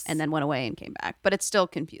 Yes. And then went away and came back. But it's still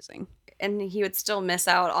confusing. And he would still miss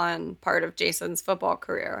out on part of Jason's football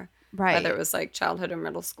career. Right. Whether it was childhood or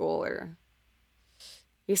middle school or...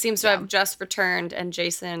 He seems to have just returned and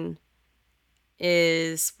Jason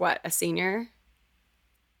is, a senior?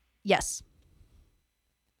 Yes.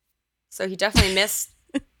 So he definitely missed,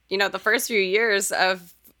 the first few years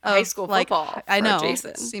of high school football I know.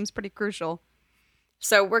 Jason. Seems pretty crucial.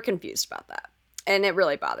 So we're confused about that. And it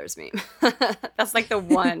really bothers me. That's the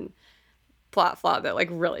one plot flaw that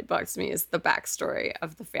really bugs me is the backstory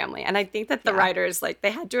of the family. And I think that the writers,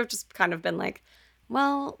 they had to have just kind of been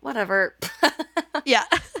well, whatever. Yeah.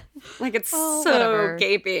 It's so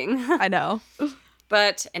gaping. I know.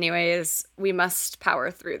 But anyways, we must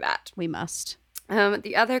power through that. We must.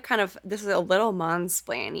 The other this is a little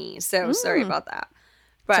mansplaining, so sorry about that.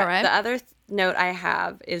 But the other note I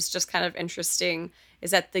have is just kind of interesting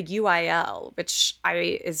is that the UIL, which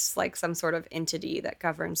is some sort of entity that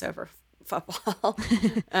governs over football,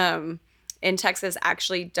 in Texas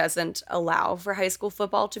actually doesn't allow for high school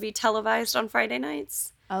football to be televised on Friday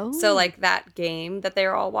nights. Oh. So that game that they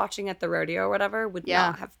were all watching at the rodeo or whatever would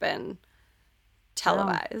not have been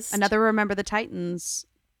televised. Wow. Another Remember the Titans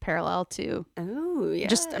parallel too. Oh, yeah. I'm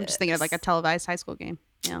just thinking of a televised high school game.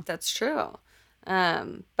 Yeah. That's true.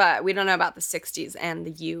 But we don't know about the 60s and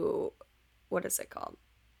what is it called?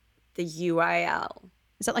 The UIL.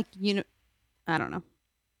 Is that I don't know.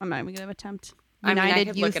 I'm not even going to attempt. I United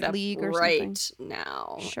could Youth look it up League or right something.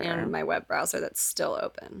 now Sure. in my web browser that's still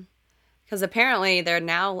open. Because apparently they're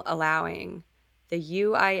now allowing the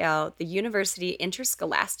UIL, the University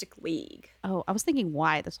Interscholastic League. Oh, I was thinking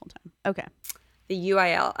why this whole time. Okay. The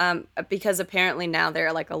UIL, because apparently now they're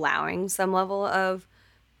allowing some level of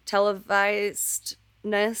televisedness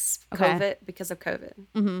because of COVID.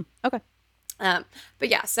 Mm-hmm. Okay. But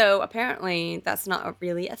yeah, so apparently that's not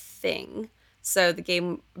really a thing. So the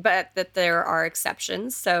game, but that there are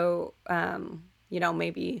exceptions. So,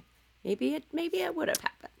 maybe maybe it would have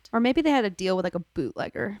happened. Or maybe they had a deal with like a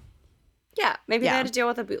bootlegger. Yeah, maybe Yeah. they had to deal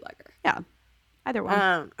with a bootlegger. Yeah, either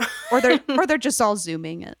one. Or they're just all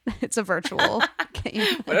zooming it. It's a virtual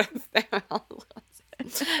game. What if they're all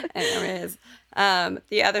Anyways,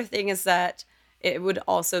 the other thing is that it would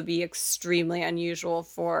also be extremely unusual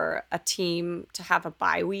for a team to have a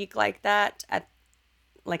bye week like that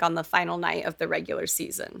on the final night of the regular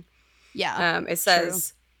season. Yeah. It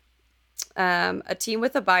says a team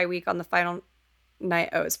with a bye week on the final night.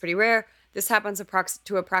 Oh, it's pretty rare. This happens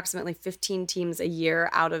to approximately 15 teams a year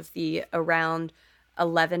out of the around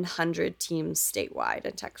 1,100 teams statewide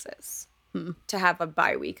in Texas to have a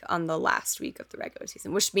bye week on the last week of the regular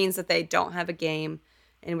season, which means that they don't have a game,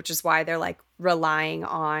 and which is why they're like relying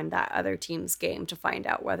on that other team's game to find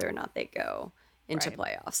out whether or not they go into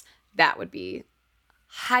playoffs. That would be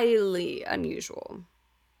highly unusual.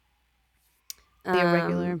 The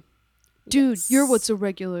irregular. Dude, yes. you're what's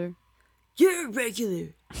irregular. You're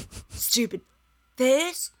irregular. Stupid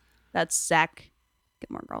face. That's Zach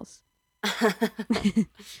Gilmore Girls.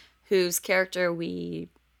 Whose character we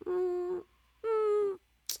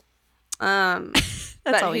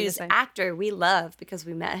but all we whose can say. actor we love because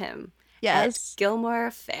we met him Yes. at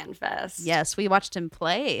Gilmore Fan Fest. Yes, we watched him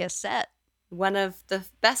play a set. One of the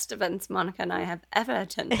best events Monica and I have ever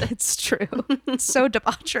attended. It's true. So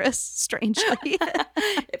debaucherous, strangely.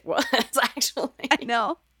 It was actually. I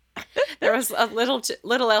know. There was a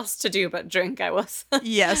little else to do but drink. I was.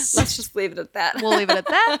 Yes. Let's just leave it at that. We'll leave it at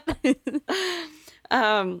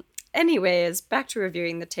that. Anyways, back to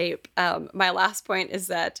reviewing the tape. My last point is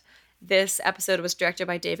that this episode was directed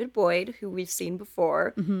by David Boyd, who we've seen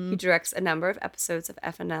before. He directs a number of episodes of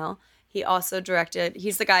FNL. He also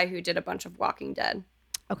he's the guy who did a bunch of Walking Dead.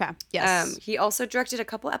 Okay. Yes. He also directed a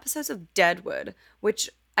couple episodes of Deadwood, which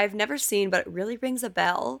I've never seen, but it really rings a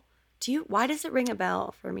bell. Why does it ring a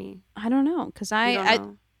bell for me? I don't know, because You don't I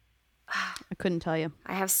know? couldn't tell you.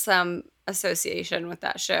 I have some association with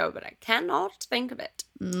that show, but I cannot think of it.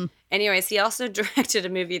 Anyways, he also directed a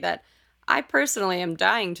movie that I personally am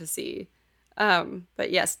dying to see. But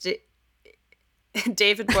yes,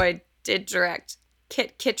 David Boyd did direct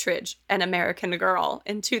Kit Kittredge, An American Girl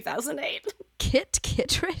in 2008. Kit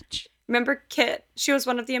Kittredge? Remember Kit? She was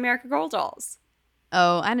one of the American Girl dolls.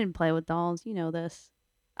 Oh, I didn't play with dolls. You know this.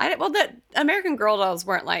 The American Girl dolls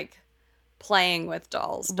weren't like playing with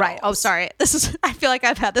dolls. Right. Oh, sorry. I feel like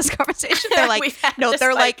I've had this conversation. They're like, We've had no, this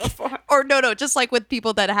they're fight like, before. or no, just like with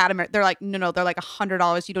people that had them. They're like, no, they're like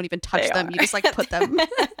 $100. You don't even touch They them. are. You just like put them.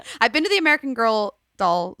 I've been to the American Girl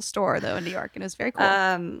doll store though in New York, and it was very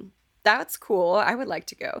cool. That's cool. I would like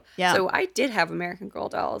to go. Yeah. So I did have American Girl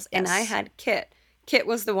dolls, and I Yes. had Kit. Kit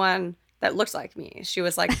was the one that looked like me. She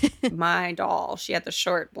was like my doll. She had the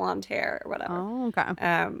short blonde hair or whatever. Oh, okay.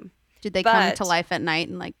 Did they but- come to life at night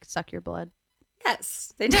and like suck your blood?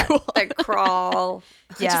 Yes, they did. Like crawl.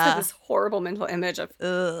 I just Yeah. have this horrible mental image of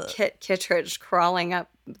Kit Kittredge crawling up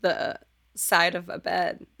the side of a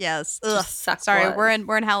bed. Yes. Just Ugh. suck Sorry, blood.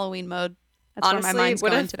 we're in Halloween mode. That's Honestly, where my mind's what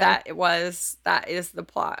going if today. that is the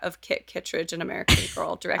plot of Kit Kittredge, An American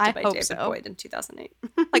Girl, directed I by hope David so. Boyd in 2008.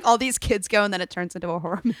 Like all these kids go and then it turns into a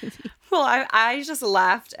horror movie. Well, I just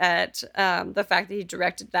laughed at the fact that he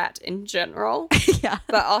directed that in general. Yeah.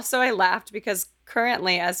 But also I laughed because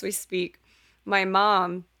currently, as we speak, my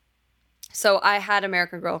mom... So I had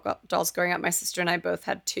American Girl dolls growing up. My sister and I both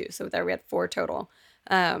had 2. So there we had 4 total.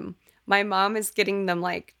 My mom is getting them,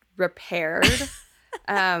 like, repaired.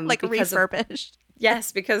 Like because refurbished.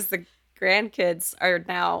 Yes, because the grandkids are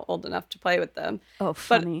now old enough to play with them. Oh, But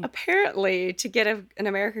funny. apparently, to get an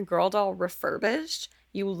American Girl doll refurbished,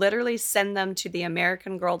 you literally send them to the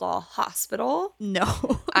American Girl doll hospital.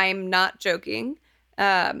 No. I'm not joking.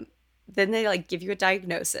 Then they like give you a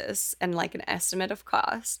diagnosis and like an estimate of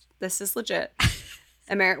cost. This is legit.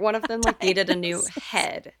 One of them like needed a new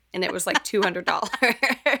head, and it was like $200.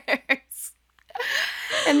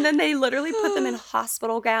 And then they literally put them in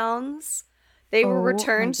hospital gowns. They were Oh, my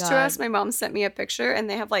returned to God. us. My mom sent me a picture, and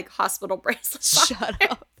they have like hospital bracelets. on.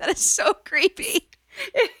 Shut up. That is so creepy.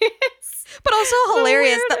 It is. But also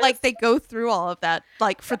hilarious that weirdest. like they go through all of that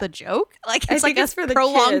like for the joke. Like I it's like think it's a for the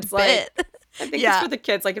prolonged kids, like- bit. I think Yeah. it's for the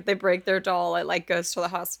kids. Like if they break their doll, it like goes to the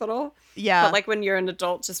hospital. Yeah. But like when you're an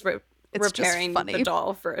adult, just It's just repairing funny. the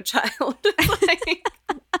doll for a child, It's, like,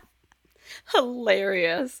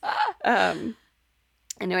 hilarious.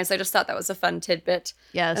 Anyways, I just thought that was a fun tidbit.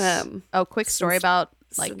 Yes. Quick story since- about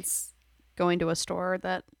like Since- going to a store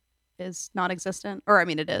that is non-existent, or I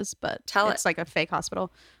mean it is, but Tell it's it. like a fake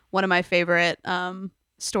hospital. One of my favorite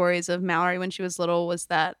stories of Mallory when she was little was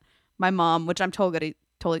that my mom, which I'm totally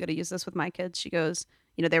gonna use this with my kids, she goes,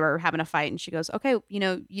 they were having a fight, and she goes, okay,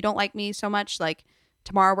 you don't like me so much. Like,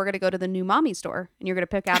 tomorrow we're going to go to the new mommy store and you're going to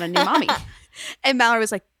pick out a new mommy. And Mallory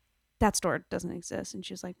was like, that store doesn't exist. And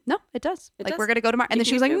she was like, no, it does. We're going to go tomorrow. And then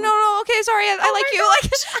she was like, no, okay, sorry. I like you.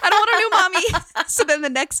 Like, I don't want a new mommy. So then the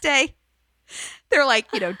next day they're like,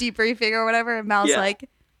 debriefing or whatever. And Mal's like,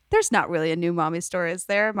 there's not really a new mommy store, is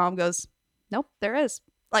there? Mom goes, nope, there is.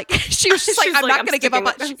 Like, she was just like, I'm not going to give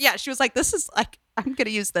up. Yeah, she was like, this is like, I'm going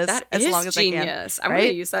to use this as long as genius. I can. I'm going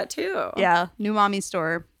to use that too. Yeah, new mommy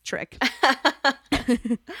store trick.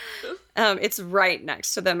 It's right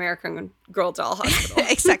next to the American Girl Doll Hospital.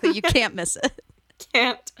 Exactly. You can't miss it.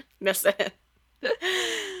 Can't miss it.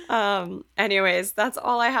 Anyways, that's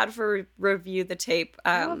all I had for review the tape.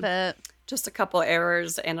 Love it. Just a couple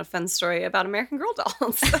errors and a fun story about American Girl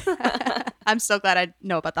dolls. I'm so glad I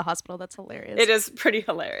know about the hospital. That's hilarious. It is pretty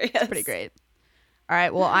hilarious. It's pretty great. All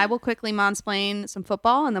right. Well, I will quickly mansplain some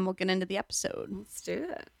football and then we'll get into the episode. Let's do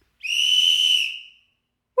it.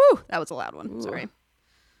 Woo! That was a loud one. Ooh. Sorry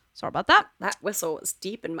about that. That whistle was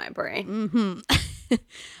deep in my brain.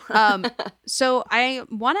 Mm-hmm. So I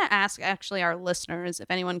want to ask actually our listeners if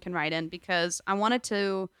anyone can write in, because I wanted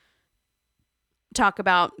to talk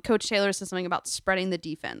about, Coach Taylor says something about spreading the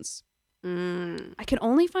defense. I can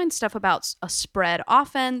only find stuff about a spread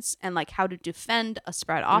offense and like how to defend a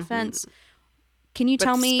spread offense. Can you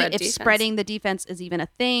tell me if spreading the defense is even a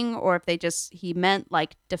thing, or if he meant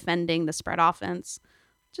like defending the spread offense?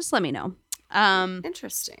 Just let me know.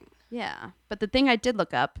 Interesting. Yeah. But the thing I did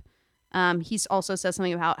look up, he also says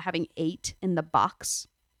something about having 8 in the box.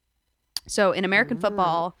 So in American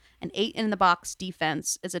football, an 8 in the box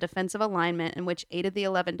defense is a defensive alignment in which 8 of the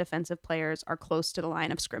 11 defensive players are close to the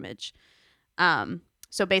line of scrimmage.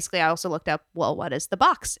 So basically, I also looked up, well, what is the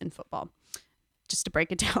box in football? Just to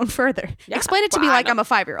break it down further. Yeah, explain it to me like I'm a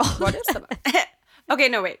 5-year-old. What is the box? Okay,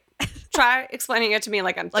 no, wait. Try explaining it to me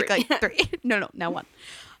like I'm 3. Like 3. No, now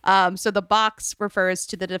 1. So the box refers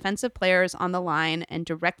to the defensive players on the line and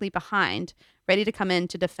directly behind, ready to come in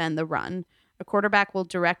to defend the run. A quarterback will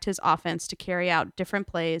direct his offense to carry out different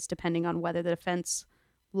plays depending on whether the defense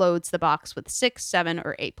loads the box with 6, 7,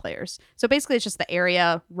 or 8 players. So basically, it's just the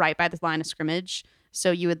area right by the line of scrimmage.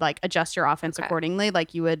 So you would like adjust your offense accordingly.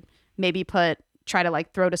 Like you would maybe try to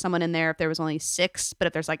like throw to someone in there if there was only 6, but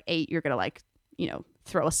if there's like 8, you're gonna like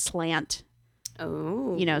throw a slant.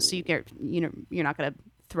 Oh, so you get you're not gonna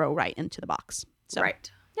throw right into the box. So,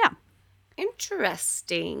 right. Yeah.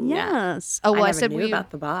 Interesting. Yes. Oh, well, I said we knew about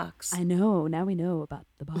the box. I know. Now we know about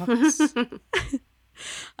the box.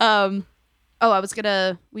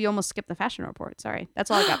 We almost skipped the fashion report. Sorry. That's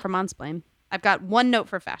all I got for Mansplain. I've got one note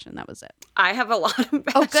for fashion. That was it. I have a lot of fashion.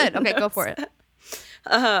 Oh, good. Okay, notes. go for it.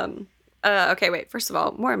 Okay, wait. First of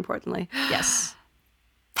all, more importantly. Yes.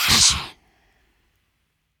 Fashion.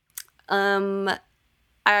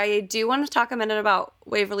 I do want to talk a minute about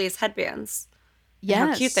Waverly's headbands. Yes.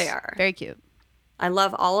 How cute they are. Very cute. I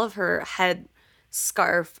love all of her head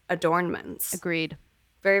scarf adornments. Agreed.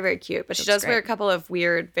 Very, very cute. But she does wear a couple of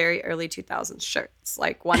weird, very early 2000s shirts.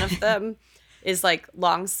 Like one of them is like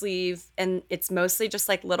long sleeve and it's mostly just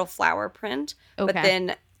like little flower print. Okay. But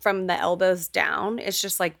then from the elbows down, it's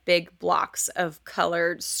just like big blocks of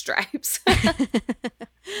colored stripes. I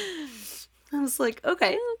was like,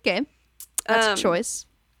 okay. Okay. That's a choice.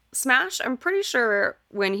 Smash, I'm pretty sure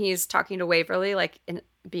when he's talking to Waverly, like in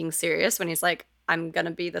being serious, when he's like, I'm going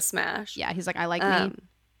to be the Smash. Yeah, he's like, I like me.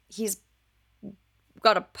 He's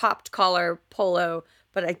got a popped collar polo,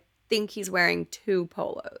 but I think he's wearing 2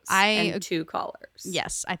 polos and 2 collars.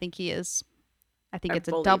 Yes, I think he is. I think it's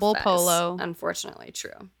a double polo. Unfortunately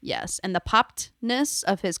true. Yes, and the poppedness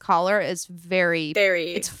of his collar is very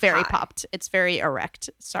high. popped. It's very erect.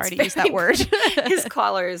 Sorry to use that word. His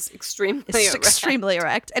collar is extremely erect. Extremely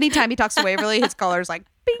erect. Anytime he talks to Waverly, his collar is like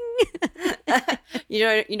bing.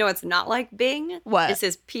 You know what's not like Bing? What? It's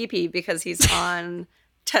his pee-pee because he's on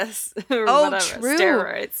tests or true.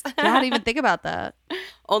 steroids. I didn't even think about that.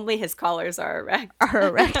 Only his collars are erect.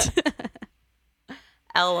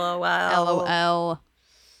 LOL.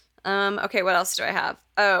 Okay, what else do I have?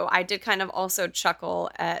 Oh, I did kind of also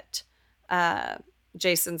chuckle at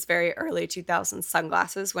Jason's very early 2000s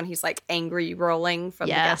sunglasses when he's like angry rolling from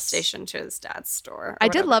the gas station to his dad's store. I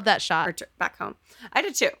did love that shot. Or back home. I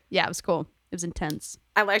did too. Yeah, it was cool. It was intense.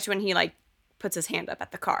 I liked when he like puts his hand up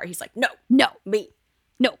at the car. He's like, no, me.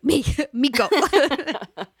 No, me go.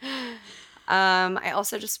 I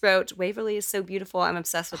also just wrote, Waverly is so beautiful. I'm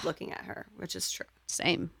obsessed with looking at her, which is true.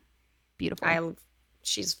 Same. Beautiful.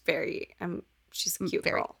 She's she's a cute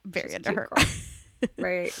girl. Very into her.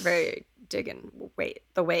 Very, very digging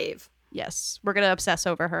the wave. Yes. We're going to obsess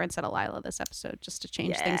over her instead of Lila this episode just to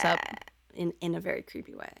change things up. in a very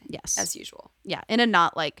creepy way. Yes. As usual. Yeah, in a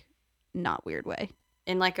not weird way.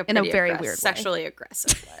 In like a in a very weird way. Sexually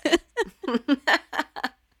aggressive way.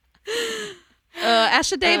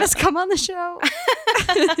 Asha Davis, come on the show.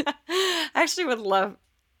 I actually would love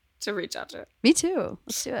to reach out to her. Me too.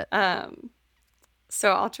 Let's do it.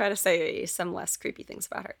 So I'll try to say some less creepy things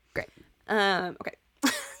about her. Great. Okay.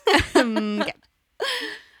 Okay.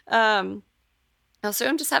 Also,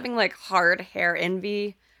 I'm just having like hard hair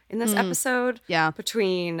envy in this episode. Yeah.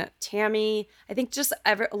 Between Tammy, I think just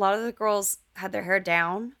a lot of the girls had their hair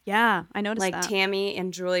down. Yeah, I noticed Like that. Tammy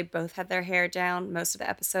and Julie both had their hair down most of the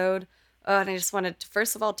episode. Oh, and I just wanted to,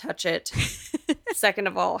 first of all, touch it. Second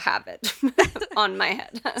of all, have it on my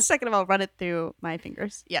head. Second of all, run it through my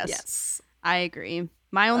fingers. Yes. Yes. I agree.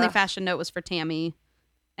 My only fashion note was for Tammy,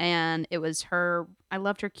 and it was her. I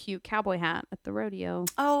loved her cute cowboy hat at the rodeo.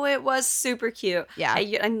 Oh, it was super cute. Yeah.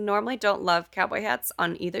 I normally don't love cowboy hats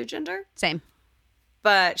on either gender, Same.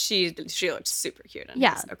 but she looked super cute. And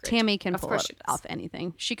Yeah, it was so great. Tammy can Of pull course it she does. off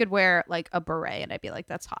anything. She could wear like a beret, and I'd be like,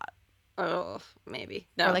 "That's hot." Oh, maybe.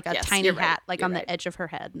 No, Or like a yes, tiny you're hat, right. like You're on right. the edge of her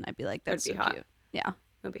head, and I'd be like, "That's That'd so be hot. cute." Yeah. It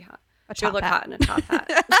would be hot. A She would top look hat. hot in a top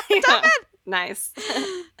hat. Nice.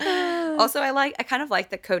 Also, I kind of like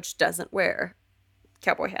that Coach doesn't wear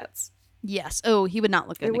cowboy hats. Yes. Oh, he would not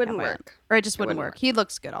look good. It in a wouldn't cowboy hat. work. Or it just wouldn't wouldn't work. He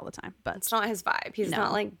looks good all the time, but It's not his vibe. He's No.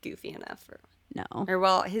 not like goofy enough, no. or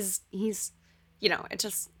well, he's it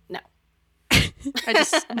just no. I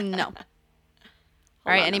just no. All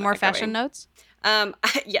right. on, Any I'm more not fashion going. notes?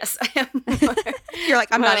 Yes, I have more. You're like,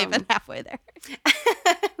 I'm not Um, even halfway there.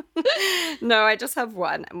 No, I just have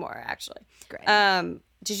one more actually. Great.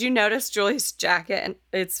 Did you notice Julie's jacket? And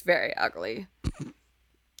it's very ugly.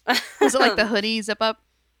 Was it like the hoodie zip up?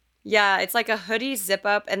 Yeah, it's like a hoodie zip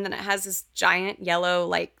up, and then it has this giant yellow,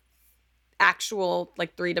 like actual,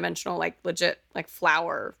 like 3-dimensional, like legit, like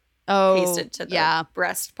flower Oh, pasted to the yeah.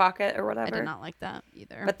 breast pocket or I whatever. did not like that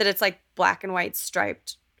either. But that it's like black and white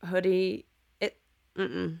striped hoodie.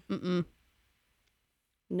 Mm-mm.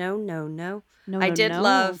 No. No, I no, did no.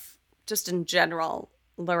 love, just in general,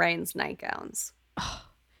 Lorraine's nightgowns.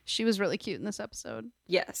 She was really cute in this episode.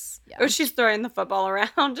 Yes. Yeah. Oh, she's throwing the football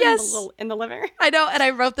around Yes. in the living room. I know, and I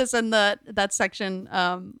wrote this in that section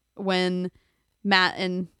when Matt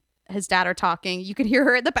and his dad are talking. You can hear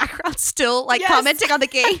her in the background still like Yes. commenting on the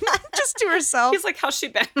game just to herself. He's like, how's she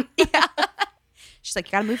been? Yeah. She's like,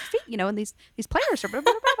 you gotta move your feet, and these players are blah,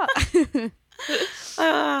 blah, blah, blah.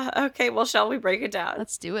 Okay, well, shall we break it down?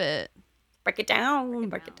 Let's do it. Break it down.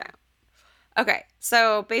 Okay,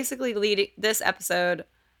 so basically, leading this episode,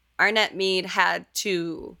 Arnett Mead had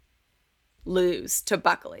to lose to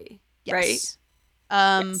Buckley, right? Yes.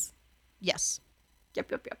 Yes. Yes.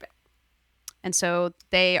 Yep. And so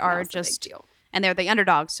they That are was the big just, deal. and they're the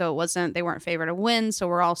underdogs, so they weren't favored to win, so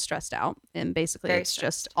we're all stressed out. And basically, Very it's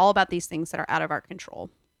stressed. just all about these things that are out of our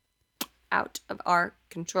control. Out of our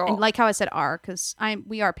control. And like how I said "are," because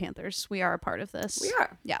we are Panthers. We are a part of this. We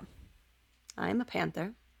are. Yeah. I'm a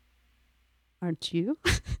Panther. Aren't you?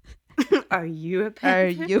 Are you a Are Panther?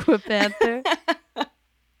 you a Panther?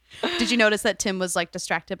 Did you notice that Tim was like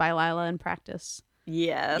distracted by Lila in practice?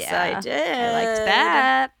 Yes, Yeah, I did. I liked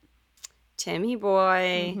that. Timmy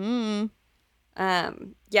boy. Hmm.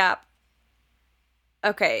 Yeah.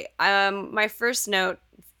 Okay. My first note,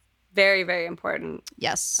 very, very important.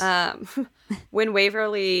 Yes. When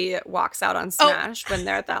Waverly walks out on Smash, when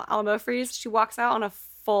they're at the Alamo Freeze, she walks out on a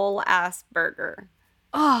full ass burger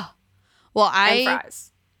Oh. Well, and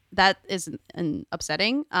fries. that is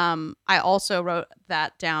upsetting. I also wrote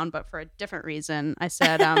that down, but for a different reason. I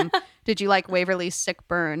said, did you like Waverly's sick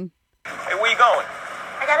burn? Hey, where you going?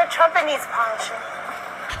 I got a trumpet needs polishing.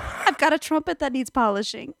 I've got a trumpet that needs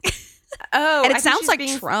polishing. Oh, And I it think sounds she's like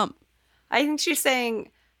being- Trump. I think she's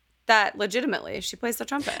saying that legitimately. She plays the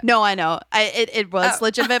trumpet. No, I know. It was Oh.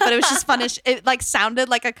 legitimate, but it was just funny. It like sounded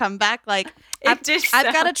like a comeback. Like I've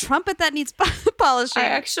got a trumpet that needs polishing. I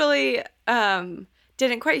actually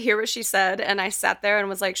didn't quite hear what she said, and I sat there and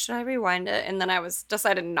was like, "Should I rewind it?" And then I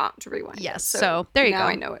decided not to rewind it. Yes, so there you now go.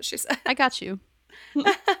 I know what she said, I got you.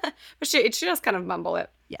 but she does kind of mumble it.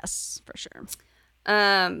 Yes, for sure.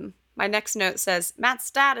 My next note says Matt's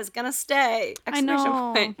dad is gonna stay! I Exclamation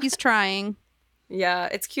know. point. He's trying. Yeah,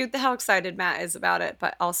 it's cute how excited Matt is about it,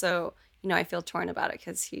 but also, I feel torn about it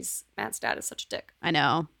because Matt's dad is such a dick. I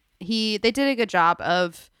know. They did a good job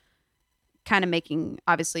of kind of making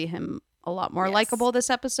obviously him a lot more Yes. likable this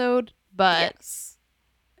episode, but Yes.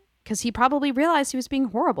 because he probably realized he was being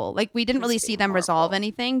horrible. Like we didn't was really see being them resolve horrible.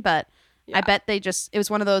 anything, but I Yeah. bet it was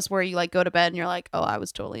one of those where you like go to bed and you're like, oh, I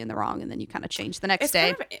was totally in the wrong, and then you kind of change the next It's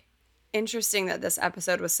day. kind of interesting that this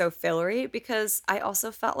episode was so fillery because I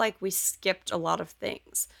also felt like we skipped a lot of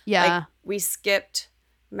things. Yeah. Like we skipped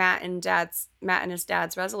Matt and his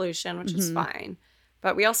dad's resolution, which was fine.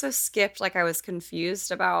 But we also skipped, like, I was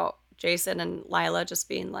confused about Jason and Lila just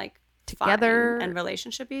being like together and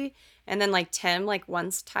relationshipy. And then like Tim like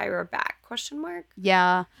wants Tyra back ?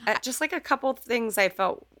 Yeah. Just like a couple of things I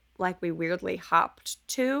felt like we weirdly hopped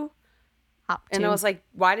to. And I was like,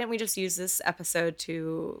 why didn't we just use this episode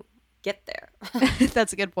to get there?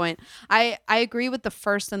 That's a good point. I agree with the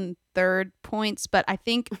first and third points, but I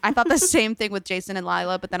thought the same thing with Jason and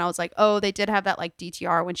Lila, but then I was like, oh, they did have that like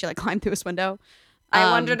DTR when she like climbed through his window. I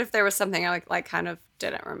wondered if there was something I like kind of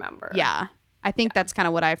didn't remember. Yeah. I think that's kind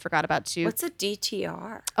of what I forgot about too. What's a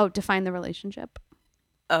DTR? Oh, define the relationship.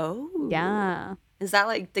 Oh. Yeah. Is that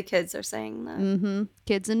like the kids are saying that? Mm-hmm.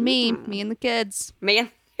 Kids and me and the kids. Me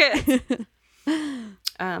and the kids.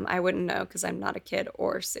 I wouldn't know because I'm not a kid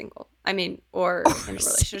or single. I mean, or in a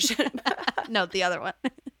relationship. No, the other one.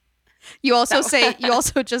 You also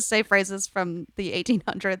just say phrases from the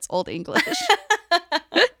 1800s Old English.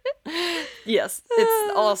 Yes,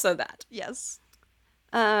 it's also that. Yes.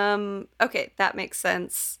 Okay, that makes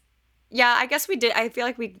sense. Yeah, I guess we did. I feel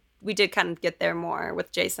like we did kind of get there more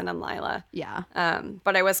with Jason and Lila. Yeah.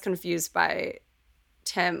 But I was confused by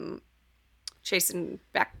Tim chasing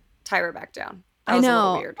Tyra back down. That was a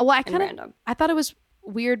little weird. Well, I thought it was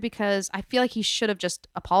weird because I feel like he should have just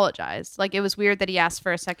apologized. Like it was weird that he asked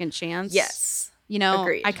for a second chance. Yes. You know,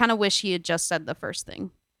 Agreed. I kind of wish he had just said the first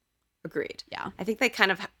thing. Agreed. Yeah. I think they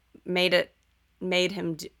kind of made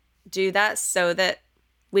him do that so that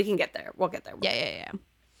we can get there. We'll get there. Yeah.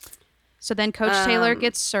 So then Coach Taylor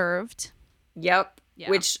gets served. Yep. Yeah.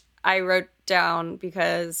 Which I wrote down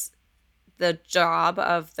because the job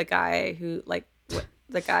of the guy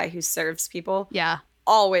who serves people. Yeah.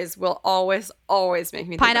 will always make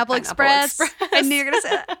me think Pineapple of Express. I knew you were gonna say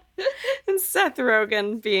that. And Seth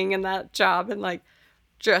Rogen being in that job and like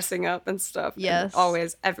dressing up and stuff. Yes. And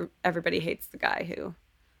always everybody hates the guy who.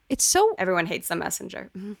 It's so. Everyone hates the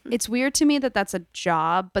messenger. It's weird to me that that's a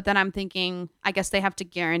job, but then I'm thinking, I guess they have to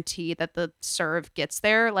guarantee that the serve gets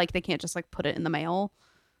there. Like they can't just like put it in the mail.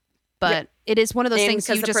 But it is one of those things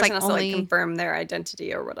you the just person like has only to like confirm their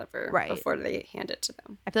identity or whatever before they hand it to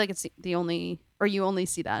them. I feel like it's the only, or you only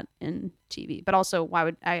see that in TV. But also, why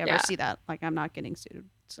would I ever see that? Like I'm not getting sued,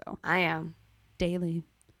 so I am daily.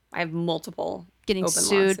 I have multiple getting open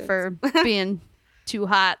sued lawsuits. for being too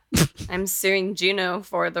hot. I'm suing Juno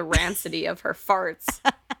for the rancidity of her farts.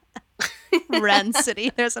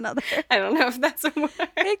 Rancid. There's another. I don't know if that's a word.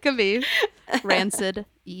 It could be rancid.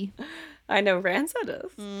 I know rancid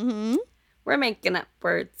is. Mm-hmm. We're making up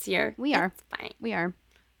words here. We are. It's fine. We are.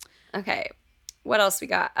 Okay. What else we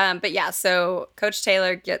got? But yeah, so Coach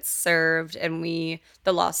Taylor gets served and the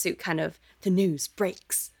lawsuit the news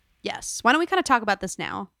breaks. Yes. Why don't we kind of talk about this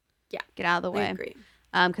now? Yeah. Get out of the way. I agree.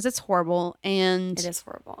 Because it's horrible. And it is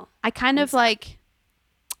horrible. I kind of like,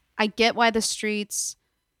 I get why the streets,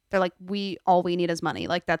 they're like, all we need is money.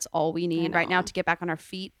 Like that's all we need right now to get back on our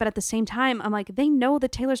feet. But at the same time, I'm like, they know the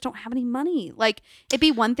Taylors don't have any money. Like it'd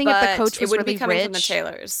be one thing if the coach was it would really be coming rich. from the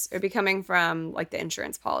Taylors. It would be coming from like the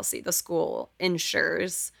insurance policy. The school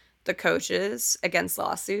insures the coaches against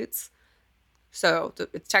lawsuits. So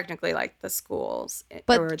it's technically like the schools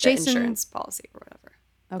or the insurance policy or whatever.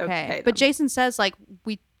 Okay. But Jason says like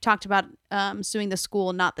we talked about suing the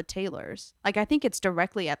school, not the Taylors. Like I think it's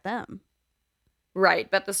directly at them.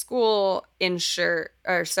 Right, but the school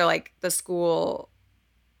the school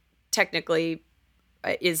technically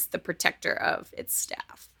is the protector of its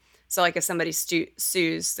staff. So like if somebody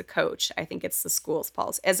sues the coach, I think it's the school's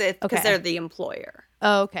policy because they're the employer.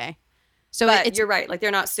 Oh, okay. So you're right, like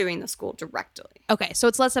they're not suing the school directly. Okay, so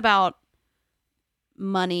it's less about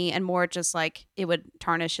money and more just like it would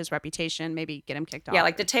tarnish his reputation, maybe get him kicked off. Yeah,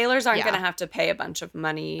 like the Taylors aren't going to have to pay a bunch of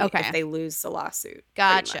money if they lose the lawsuit.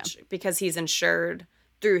 Gotcha. Because he's insured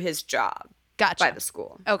through his job by the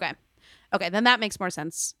school. Okay, then that makes more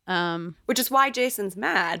sense. Which is why Jason's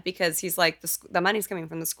mad because he's like, the money's coming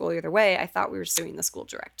from the school either way. I thought we were suing the school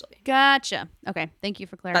directly. Gotcha. Okay, thank you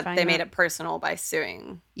for clarifying. But they made it personal by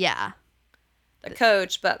suing the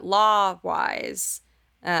coach. But law-wise,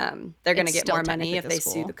 they're going to get more money if they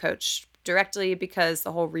sue the coach directly because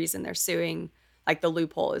the whole reason they're suing, like the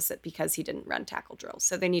loophole is that because he didn't run tackle drills.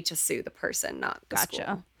 So they need to sue the person, not the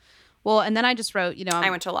school. Well, and then I just wrote,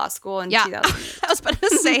 I went to law school in 2008. I was about to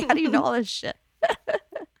say, how do you know all this shit?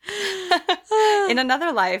 In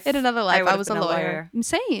another life. I was a lawyer.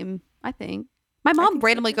 Same, I think. My mom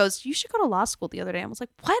randomly goes, you should go to law school the other day. I was like,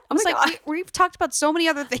 what? I was like, we've talked about so many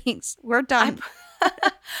other things. We're done.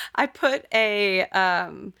 I put a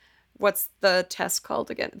what's the test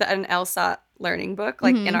called again? An LSAT learning book,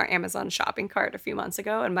 like in our Amazon shopping cart a few months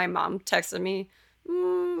ago. And my mom texted me,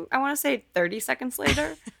 I want to say 30 seconds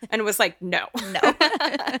later, and was like, no. No.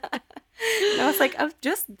 And I was like, I'm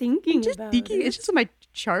just thinking about it. It's just in my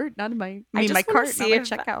chart, not in my I just my wanna cart, not see my if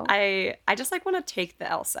checkout. I just like want to take the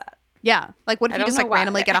LSAT. Yeah. Like, what if I you don't just know like why.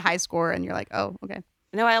 randomly get a high score and you're like, oh, okay.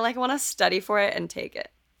 No, I like want to study for it and take it.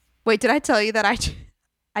 Wait, did I tell you that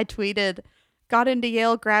I tweeted, got into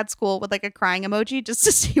Yale grad school with like a crying emoji just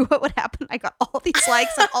to see what would happen? I got all these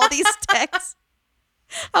likes and all these texts.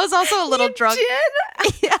 I was also a little drunk.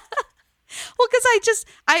 Did? Yeah. Well, because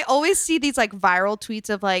I always see these like viral tweets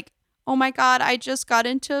of like, oh my God, I just got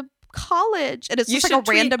into college. And it's just like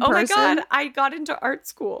a random person. Oh my God, I got into art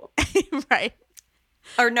school. Right.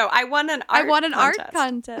 Or no, I won an art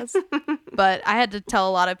contest. But I had to tell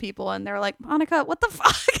a lot of people and they were like, Monica, what the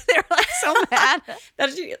fuck? They were like so mad. That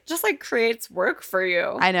just like creates work for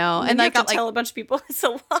you. I know. And I you have got to tell a bunch of people it's a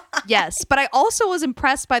lot. Yes. But I also was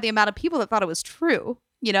impressed by the amount of people that thought it was true,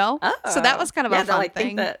 you know? So that was kind of a fun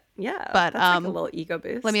thing. But but that's like a little ego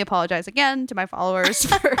boost. Let me apologize again to my followers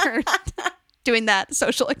for doing that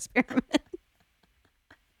social experiment.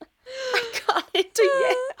 I got into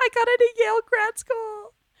Yale. I got into Yale grad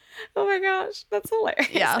school. Oh my gosh, that's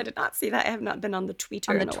hilarious. Yeah. I did not see that. I have not been on the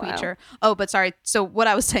Twitter in a while. Oh, but sorry. So what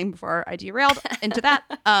I was saying before I derailed into that,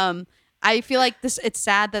 I feel like it's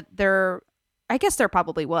sad that I guess there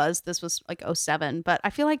probably was, this was like 2007, but I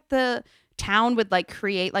feel like the town would like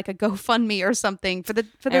create like a GoFundMe or something for the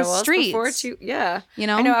streets. Before too, yeah. You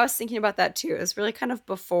know? I know, I was thinking about that too. It was really kind of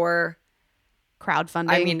before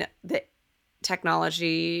crowdfunding. I mean, the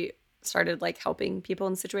technology started like helping people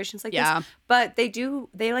in situations like this. But they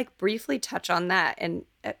like briefly touch on that, and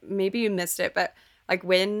maybe you missed it, but like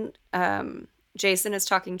when Jason is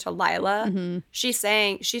talking to Lila, she's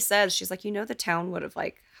like, you know, the town would have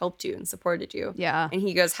like helped you and supported you. Yeah. And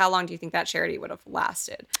he goes, how long do you think that charity would have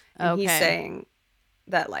lasted? And he's saying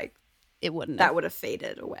that like it wouldn't. That would have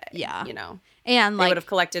faded away. Yeah. You know? And like they would have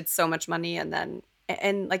collected so much money, and then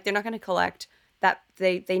like they're not gonna collect that.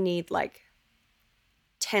 They need like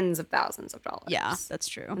tens of thousands of dollars. Yeah, that's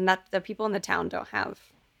true. And that the people in the town don't have.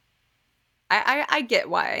 I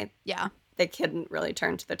get why. Yeah. They couldn't really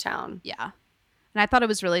turn to the town. Yeah. And I thought it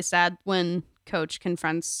was really sad when Coach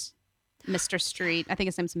confronts Mr. Street. I think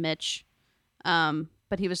his name's Mitch.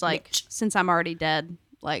 But he was like, since I'm already dead,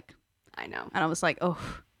 like. I know. And I was like, oh.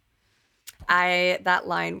 That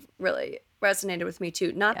line really resonated with me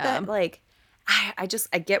too. Not that like, I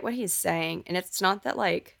get what he's saying. And it's not that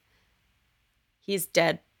like, he's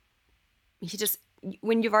dead. He just,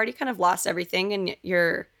 when you've already kind of lost everything and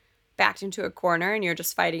you're backed into a corner and you're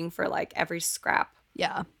just fighting for like every scrap.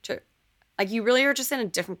 Yeah. Like you really are just in a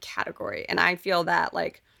different category. And I feel that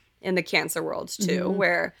like in the cancer world too,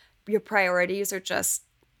 where your priorities are just,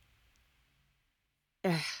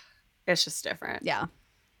 it's just different. Yeah.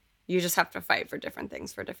 You just have to fight for different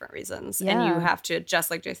things for different reasons. Yeah. And you have to, just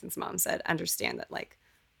like Jason's mom said, understand that like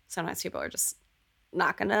sometimes people are just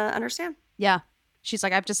not going to understand. Yeah. She's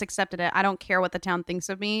like, I've just accepted it. I don't care what the town thinks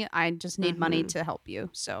of me. I just need money to help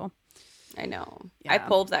you. So I know. Yeah. I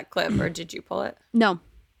pulled that clip, or did you pull it? No.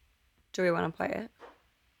 Do we want to play it?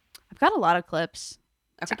 I've got a lot of clips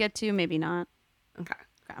to get to. Maybe not. Okay.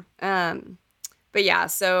 But yeah,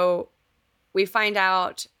 so we find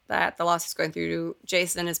out that the lawsuit's going through.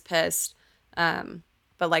 Jason is pissed.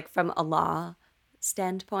 But like from a law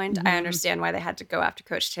standpoint, I understand why they had to go after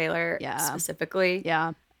Coach Taylor specifically.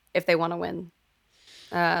 Yeah. If they want to win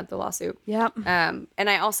the lawsuit. Yep. And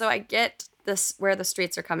I get this, where the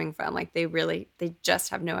streets are coming from. Like they just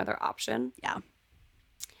have no other option. Yeah.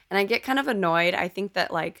 And I get kind of annoyed. I think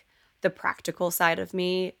that like the practical side of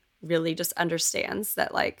me really just understands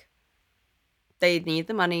that like they need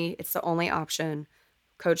the money. It's the only option.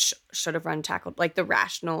 Coach should have run tackled. Like the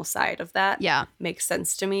rational side of that makes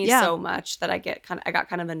sense to me so much that I got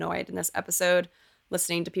kind of annoyed in this episode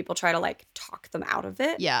listening to people try to like talk them out of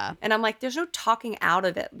it. Yeah. And I'm like, there's no talking out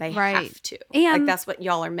of it. They have to. And like that's what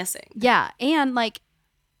y'all are missing. Yeah. And like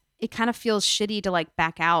it kind of feels shitty to like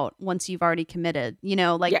back out once you've already committed. You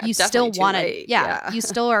know, like you still want it. Yeah. You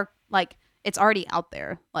still are like, it's already out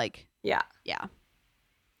there. Like Yeah.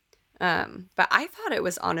 But I thought it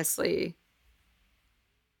was honestly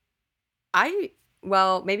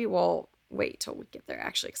maybe we'll wait till we get there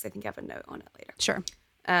actually, because I think I have a note on it later. Sure.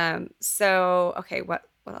 So okay, what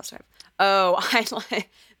else do I have? Oh, I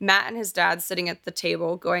like Matt and his dad sitting at the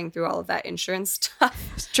table going through all of that insurance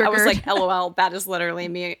stuff. Triggered. I was like, LOL, that is literally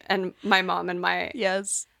me and my mom and my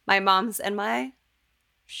mom's and my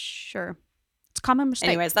Sure. It's a common mistake.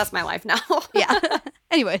 Anyways, that's my life now. Yeah.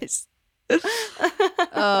 Anyways.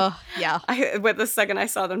 Yeah. With the second I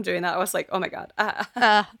saw them doing that, I was like, oh my God.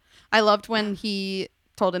 I loved when he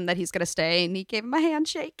told him that he's going to stay and he gave him a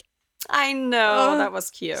handshake. I know. That was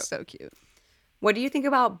cute. So cute. What do you think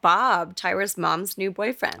about Bob, Tyra's mom's new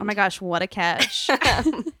boyfriend? Oh my gosh, what a catch.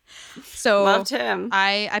 So Loved him.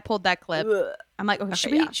 I pulled that clip. Ugh. I'm like, okay,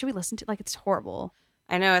 yeah. should we listen to it? Like, it's horrible.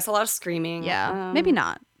 I know. It's a lot of screaming. Yeah. Maybe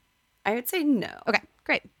not. I would say no. Okay,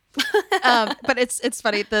 great. But it's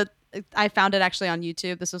funny. I found it actually on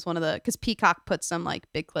YouTube. This was one of because Peacock put some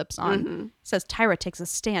like big clips on. Mm-hmm. It says Tyra takes a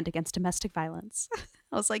stand against domestic violence.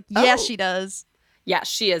 I was like, yes, she does. Yeah,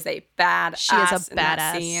 she is a badass. She is a in that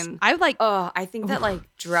badass. scene. I like. Oh, I think that like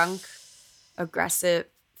drunk, aggressive,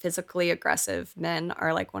 physically aggressive men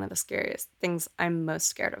are like one of the scariest things I'm most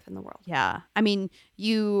scared of in the world. Yeah, I mean,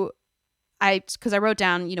 because I wrote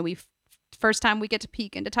down, first time we get to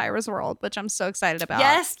peek into Tyra's world, which I'm so excited about.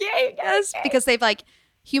 Yes, yes, because they've like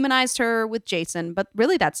humanized her with Jason, but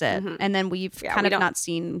really that's it. Mm-hmm. And then we've kind of not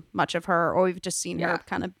seen much of her, or we've just seen her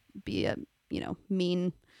kind of be a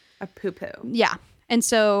mean, a poo-poo. Yeah. And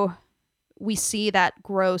so we see that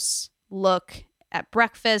gross look at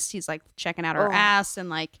breakfast. He's like checking out her ass and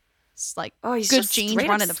like it's like he's good just genes straight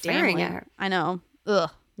up running the staring family. at her. I know. Ugh.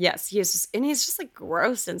 Yes, he's just like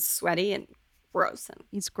gross and sweaty and gross and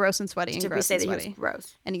He's gross and sweaty and did we gross say and that sweaty. he was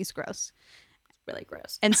gross? And he's gross. Really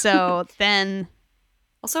gross. And so then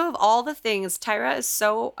Also, of all the things, Tyra is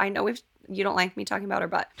so. I know you don't like me talking about her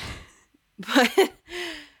butt, but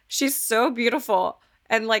she's so beautiful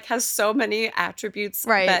and like has so many attributes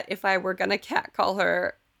that if I were gonna catcall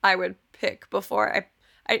her, I would pick before I.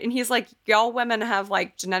 And he's like, y'all women have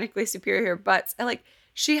like genetically superior butts. And like,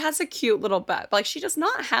 she has a cute little butt. But, like, she does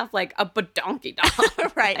not have like a badonkey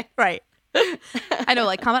dog. right. I know,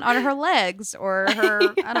 like comment on her legs or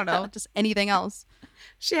her, I don't know, just anything else.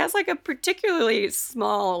 She has like a particularly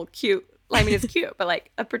small, cute. I mean, it's cute, but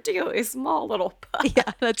like a particularly small little butt.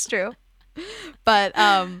 Yeah, that's true. But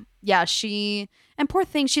yeah, and poor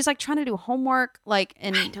thing, she's like trying to do homework, like,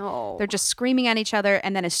 and I know. they're just screaming at each other.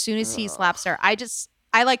 And then as soon as he slaps her,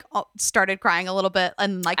 I like started crying a little bit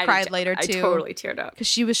and like cried later too. I totally teared up because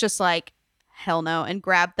she was just like, hell no, and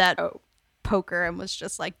grabbed that poker and was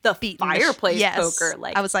just like the beating fireplace poker.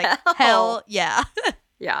 Like, I was like, hell yeah.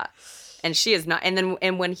 Yeah. And she is not.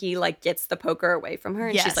 And when he like gets the poker away from her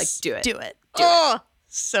and she's like, do it. Do it.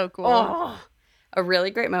 So cool. Oh, a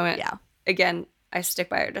really great moment. Yeah. Again, I stick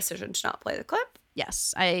by her decision to not play the clip.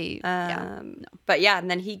 Yes. No. But yeah,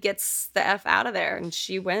 and then he gets the F out of there and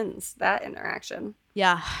she wins that interaction.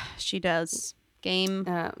 Yeah, she does. Game,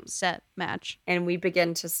 set, match. And we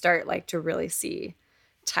begin to start like to really see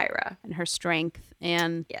Tyra. And her strength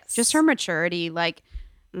and just her maturity. Like,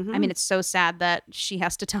 I mean, it's so sad that she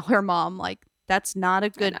has to tell her mom, like, that's not a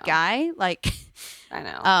good guy. Like, I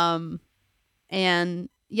know. And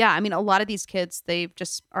yeah, I mean, a lot of these kids, they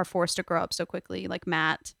just are forced to grow up so quickly. Like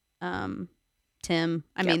Matt, Tim.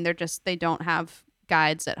 I mean, they don't have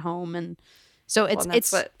guides at home. And so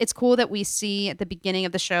it's cool that we see at the beginning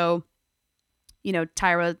of the show,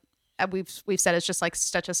 Tyra, we've said it's just like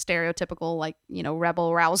such a stereotypical, like,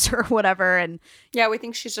 rebel rouser or whatever. And yeah, we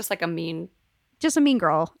think she's just like a mean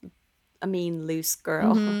girl. A mean, loose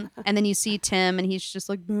girl. Mm-hmm. And then you see Tim and he's just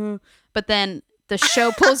like, "Buh." But then the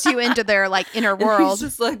show pulls you into their like inner world.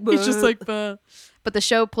 He's just like, "Buh." But the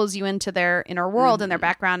show pulls you into their inner world and their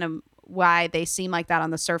background and why they seem like that on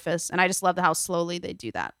the surface. And I just love how slowly they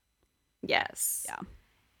do that. Yes. Yeah.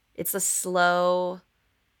 It's a slow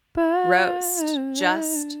roast,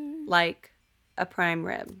 just like a prime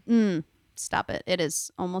rib. Stop it. It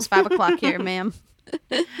is almost 5 o'clock here, ma'am.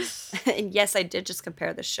 And yes, I did just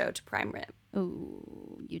compare the show to prime rib.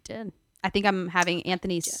 Ooh, you did. I think I'm having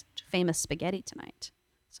Anthony's famous spaghetti tonight.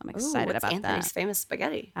 So I'm excited about Anthony's that. famous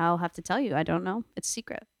spaghetti? I'll have to tell you. I don't know. It's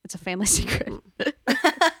secret. It's a family secret.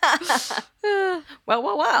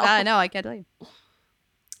 Well. I know. I can't tell you.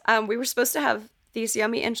 We were supposed to have these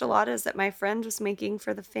yummy enchiladas that my friend was making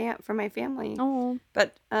for for my family. Oh.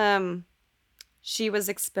 But she was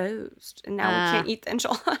exposed, and now we can't eat the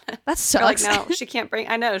enchiladas. That sucks. Like, no, she can't bring.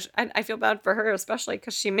 I know. I feel bad for her, especially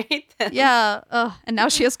because she made them. Yeah. And now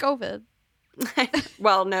she has COVID.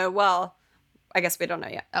 Well, I guess we don't know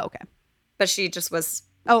yet. Oh, okay. But she just was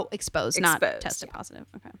exposed, not tested positive.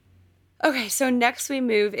 Okay, so next we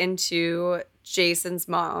move into Jason's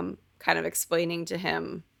mom kind of explaining to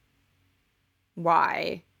him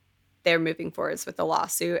why they're moving forwards with the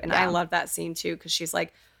lawsuit. And I love that scene too, because she's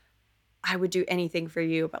like, I would do anything for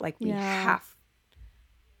you, but like we have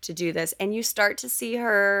to do this. And you start to see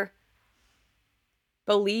her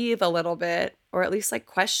believe a little bit, or at least like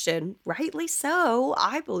question, rightly so,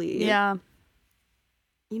 I believe. Yeah.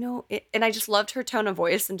 and I just loved her tone of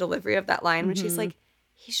voice and delivery of that line when she's like,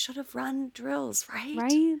 he should have run drills, right?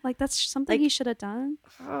 Right? Like, that's something he should have done.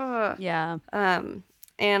 Yeah. And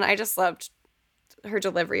I just loved her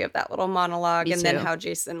delivery of that little monologue. Me and then too. how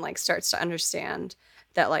Jason like starts to understand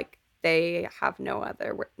that like they have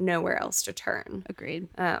nowhere else to turn. Agreed.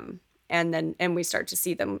 And we start to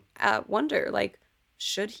see them wonder, like,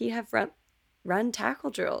 should he have run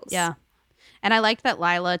tackle drills? Yeah. And I like that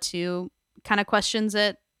Lila too kind of questions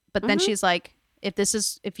it, but then she's like,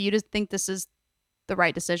 if you just think this is the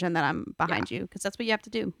right decision, then I'm behind you, because that's what you have to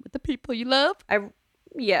do with the people you love.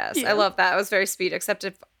 Yes, I love that. It was very sweet, except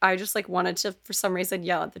if I just like wanted to, for some reason,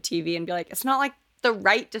 yell at the TV and be like, it's not like the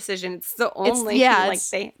right decision. It's the only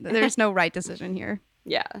there's no right decision here.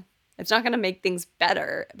 Yeah. It's not going to make things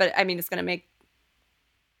better, but I mean, it's going to make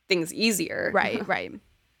things easier. Right.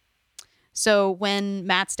 So when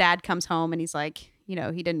Matt's dad comes home and he's like, he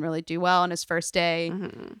didn't really do well on his first day,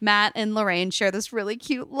 Matt and Lorraine share this really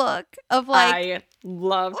cute look of like, I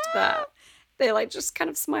loved that. They like just kind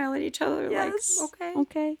of smile at each other. Yes. Like,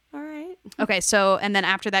 okay. All right. Okay. So, and then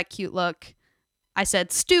after that cute look, I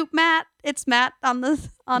said, stoop Matt. It's Matt on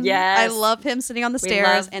Yes. I love him sitting on the We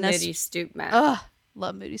stairs. love Moody Stoop Matt. Ugh,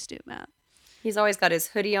 love Moody Stoop Matt. He's always got his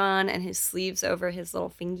hoodie on and his sleeves over his little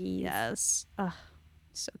fingies. Yes. Ugh,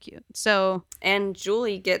 so cute. So, and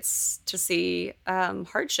Julie gets to see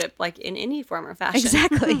hardship like in any form or fashion.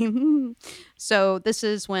 Exactly. So this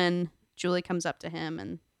is when Julie comes up to him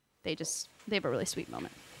and they have a really sweet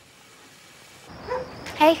moment.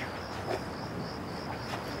 Hey.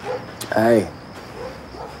 Hey.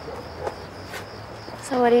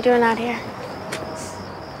 So what are you doing out here?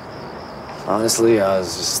 Honestly, I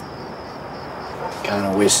was just kind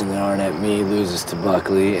of wishing that Arnett Meade loses to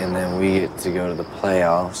Buckley and then we get to go to the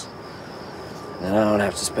playoffs. Then I don't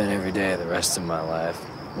have to spend every day of the rest of my life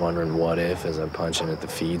wondering what if as I punch in at the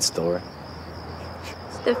feed store.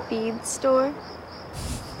 The feed store?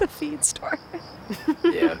 The feed store.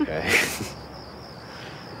 Yeah, okay.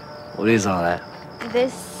 What is all that?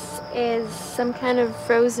 This is some kind of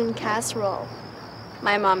frozen casserole.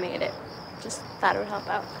 My mom made it. Just thought it would help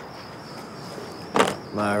out.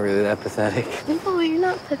 Am I really that pathetic? No, you're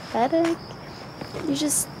not pathetic. You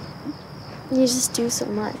just do so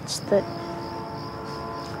much that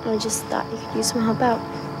I just thought you could use some help out.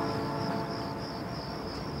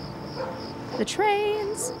 The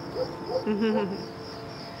trains.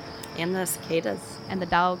 And the cicadas. And the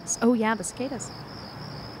dogs. Oh, yeah, the cicadas.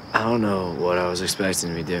 I don't know what I was expecting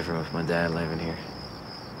to be different with my dad living here.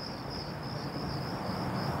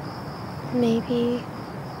 Maybe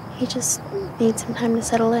he just needs some time to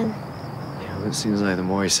settle in. Yeah, well, it seems like the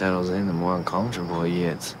more he settles in, the more uncomfortable he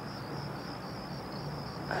gets.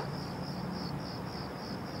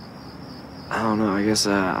 I don't know, I guess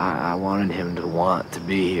I wanted him to want to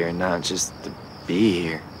be here, not just to be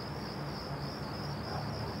here.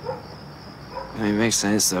 I mean, it makes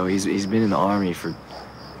sense, though. He's been in the Army for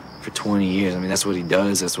 20 years. I mean, that's what he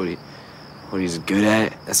does. That's what he's good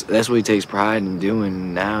at. That's what he takes pride in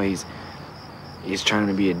doing. Now he's trying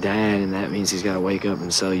to be a dad, and that means he's got to wake up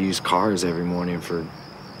and sell used cars every morning for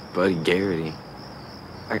Buddy Garrity.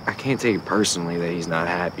 I can't take it personally that he's not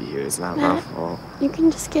happy here. It's not my fault. You can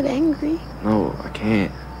just get angry. No, I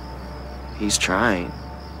can't. He's trying.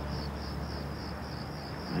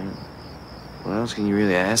 I mean, what else can you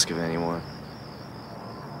really ask of anyone?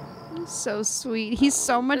 So sweet. He's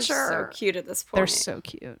so mature. They're so cute at this point. They're so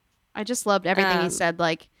cute. I just loved everything he said.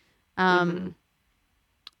 Like, I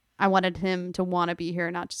wanted him to want to be here,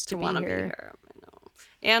 not just to be here. I know.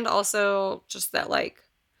 And also just that, like,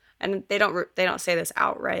 and they don't say this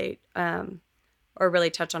outright, or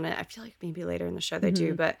really touch on it. I feel like maybe later in the show they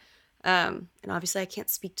do, but and obviously I can't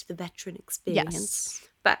speak to the veteran experience,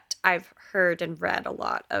 but I've heard and read a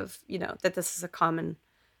lot of, that this is a common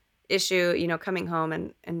issue, coming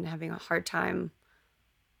home and having a hard time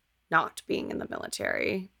not being in the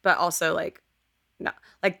military, but also like, no,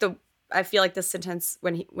 like I feel like the sentence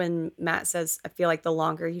when Matt says, I feel like the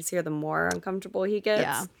longer he's here, the more uncomfortable he gets.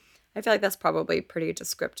 Yeah. I feel like that's probably pretty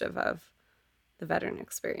descriptive of the veteran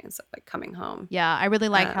experience of like coming home. Yeah, I really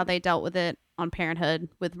like how they dealt with it on Parenthood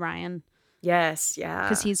with Ryan. Yes, yeah.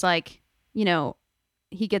 Because he's like,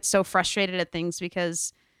 he gets so frustrated at things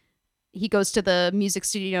because he goes to the music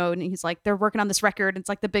studio and he's like, they're working on this record. It's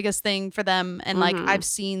like the biggest thing for them. And like, I've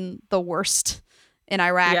seen the worst in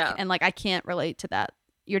Iraq and like, I can't relate to that.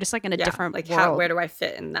 You're just like in a different like world. where do I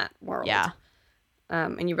fit in that world? Yeah.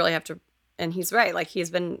 And you really have to, and he's right. Like he's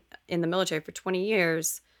been in the military for 20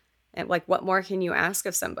 years. And like, what more can you ask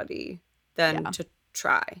of somebody than to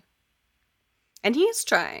try? And he's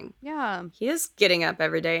trying. Yeah. He is getting up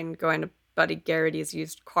every day and going to buddy Garrity's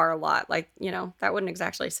used car a lot. Like, that wouldn't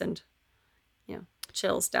exactly send,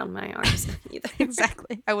 chills down my arms either.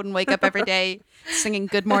 Exactly. I wouldn't wake up every day singing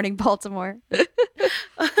Good Morning Baltimore.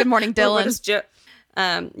 Good morning, Dylan.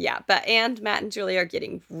 And Matt and Julie are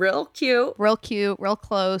getting real cute, real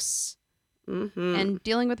close, and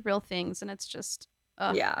dealing with real things. And it's just,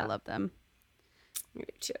 I love them. Me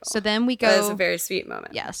too. So then we go. That is a very sweet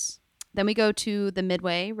moment. Yes. Then we go to the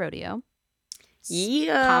Midway Rodeo.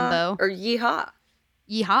 Yeah. Combo. Or yeehaw.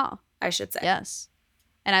 Yeehaw. I should say. Yes.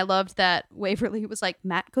 And I loved that Waverly was like,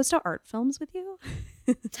 Matt goes to art films with you?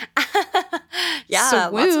 Yeah,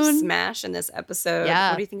 lots of Smash in this episode. Yeah.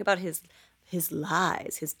 What do you think about his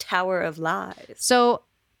lies, his tower of lies? So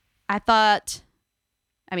I thought,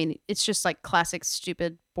 it's just like classic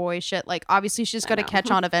stupid boy shit. Like, obviously she's going to catch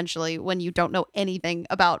on eventually when you don't know anything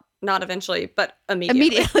about. Not eventually, but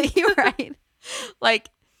immediately. Right. Like,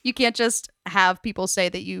 you can't just have people say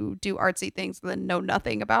that you do artsy things and then know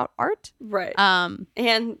nothing about art. Right.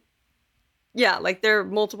 And yeah, like there are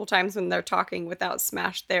multiple times when they're talking without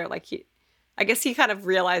Smash there. Like I guess he kind of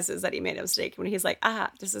realizes that he made a mistake when he's like,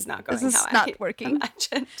 this is not going how I working.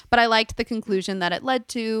 imagined. But I liked the conclusion that it led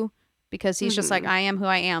to, because he's just like, I am who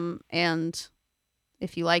I am. And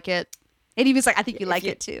if you like it, and he was like, I think you like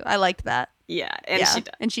it too. I liked that. Yeah, and she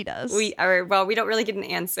does. And she does. We don't really get an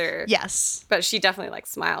answer. Yes. But she definitely like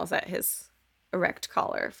smiles at his erect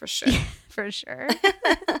collar for sure. For sure.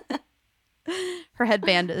 Her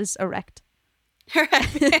headband is erect. Her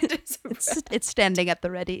headband is erect. It's standing at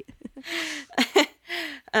the ready.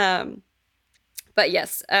 But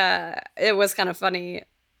yes, it was kind of funny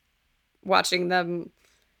watching them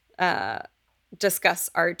discuss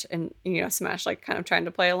art and, Smash like kind of trying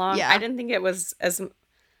to play along. Yeah. I didn't think it was as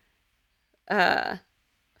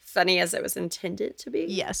funny as it was intended to be.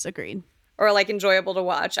 Yes, agreed. Or like enjoyable to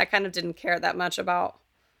watch. I kind of didn't care that much about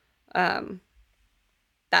that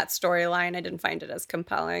storyline. I didn't find it as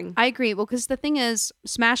compelling. I agree. Well, because the thing is,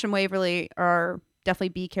 Smash and Waverly are definitely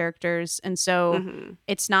B characters, and so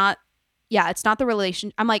it's not the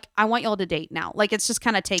relation. I'm like, I want y'all to date now. Like, it's just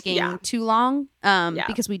kind of taking too long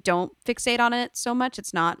because we don't fixate on it so much.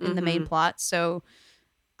 It's not in the main plot. So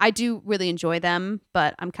I do really enjoy them,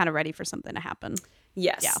 but I'm kind of ready for something to happen.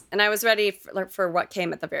 Yes. Yeah. And I was ready for what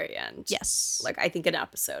came at the very end. Yes. Like, I think an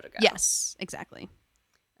episode ago. Yes, exactly.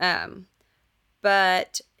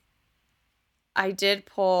 But I did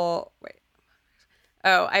pull...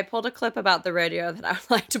 I pulled a clip about the rodeo that I would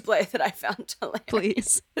like to play that I found hilarious.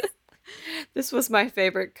 Please. This was my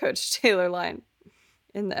favorite Coach Taylor line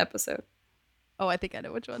in the episode. Oh, I think I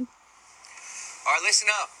know which one. All right, listen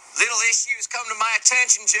up. Little issues come to my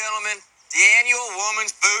attention, gentlemen. The annual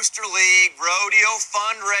Women's Booster League Rodeo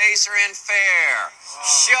Fundraiser and Fair.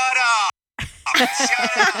 Shut up.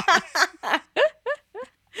 Shut up.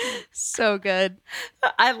 So good.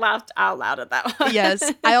 I laughed out loud at that one.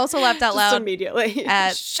 Yes. I also laughed out loud immediately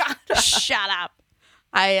at Shut up.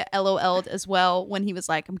 I LOL'd as well when he was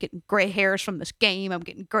like, I'm getting gray hairs from this game. I'm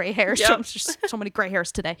getting gray hairs from just so many gray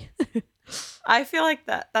hairs today. I feel like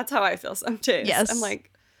that's how I feel some days. Yes. I'm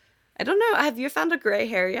like, I don't know. Have you found a gray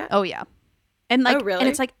hair yet? Oh, yeah. And like, really? And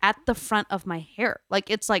it's like at the front of my hair. Like,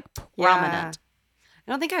 it's like prominent.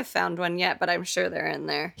 I don't think I've found one yet, but I'm sure they're in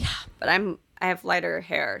there. Yeah. But I have lighter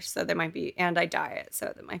hair, so they might be, and I dye it,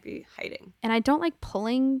 so they might be hiding. And I don't like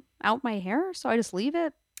pulling out my hair, so I just leave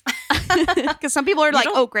it. Because some people are like,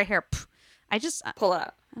 oh, gray hair. I just pull it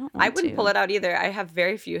out. I wouldn't pull it out either. I have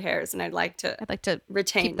very few hairs, and I'd like to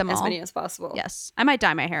retain them as all. many as possible. Yes. I might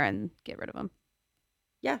dye my hair and get rid of them.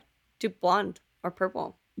 Yeah. Do blonde or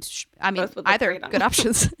purple. I mean, either good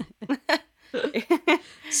options.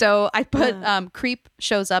 So I put Creep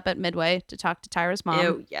shows up at Midway to talk to Tyra's mom.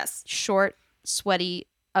 Ew, yes. Short, sweaty,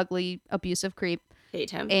 ugly, abusive Creep. Hate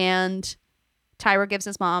him. And Tyra gives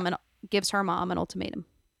her mom an ultimatum.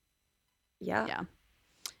 Yeah. Yeah.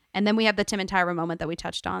 And then we have the Tim and Tyra moment that we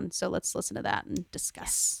touched on. So let's listen to that and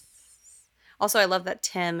discuss. Yes. Also, I love that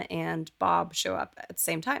Tim and Bob show up at the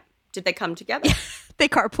same time. Did they come together? They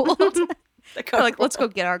carpooled. They're like, let's go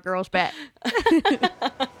get our girls back.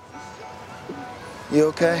 You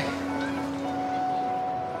okay?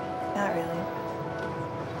 Not really.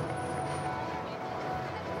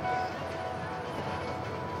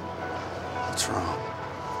 What's wrong?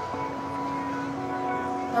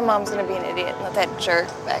 My mom's gonna be an idiot and let that jerk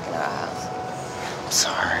back into our house. I'm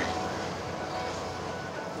sorry.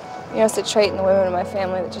 You know, it's a trait in the women in my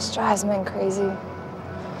family that just drives men crazy.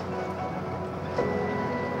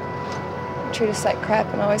 They treat us like crap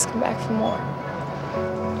and always come back for more.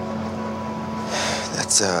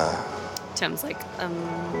 That's Tim's like,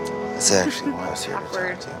 That's actually what I was here to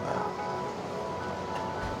talk to you about.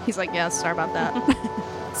 He's like, yeah, sorry about that.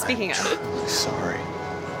 Speaking I'm of, truly sorry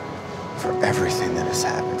for everything that has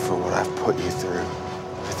happened, for what I've put you through,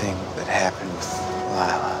 everything that happened with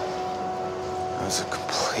Lila. I was a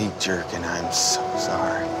complete jerk, and I'm so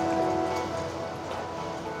sorry.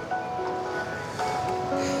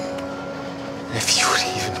 And if you would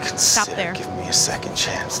even consider giving me a second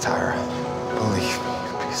chance, Tyra, believe me,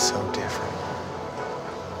 it'd be so different.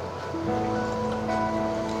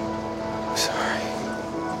 I'm sorry.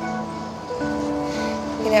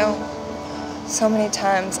 You know, so many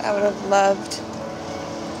times I would have loved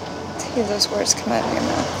to hear those words come out of your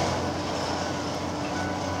mouth.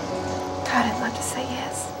 God, I'd love to say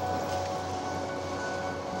yes.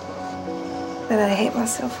 But I hate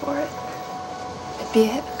myself for it. I'd be a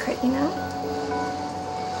hypocrite, you know?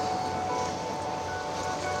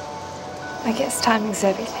 I guess timing's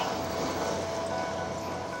everything.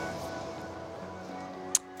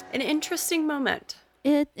 an interesting moment.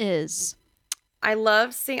 It is. I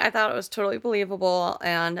thought it was totally believable,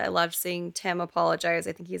 and I loved seeing Tim apologize.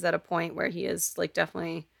 I think he's at a point where he is like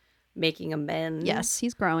definitely making amends. Yes,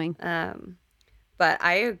 he's growing. But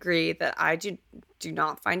I agree that I do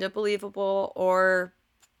not find it believable or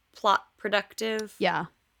plot productive. Yeah.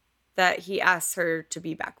 That he asks her to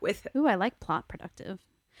be back with him. Ooh, I like plot productive.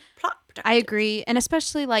 Plot productive. I agree. And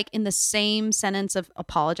especially like in the same sentence of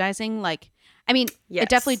apologizing, like, I mean, Yes. it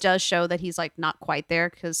definitely does show that he's like not quite there,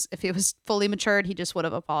 because if he was fully matured, he just would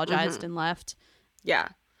have apologized and left. Yeah.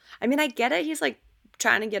 I mean, I get it. He's like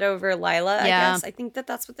trying to get over Lila, I Yeah. guess. I think that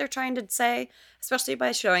that's what they're trying to say, especially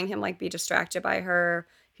by showing him like be distracted by her.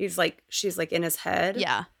 She's like in his head.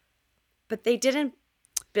 Yeah. But they didn't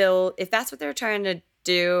build, if that's what they're trying to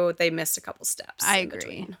do, they missed a couple steps. I in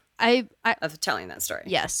agree. between Of telling that story.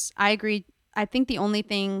 Yes, I agree. I think the only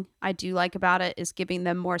thing I do like about it is giving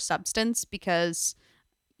them more substance, because,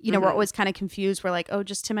 you know, we're always kind of confused. We're like, oh,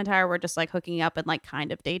 just Tim and Tyra were just like hooking up and like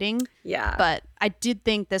kind of dating. Yeah. But I did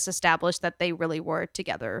think this established that they really were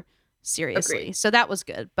together seriously. Agreed. So that was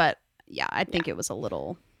good. But yeah, I think it was a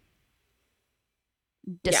little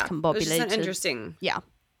discombobulated. It was just an interesting Yeah.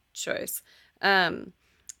 choice.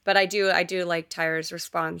 But I do like Tyra's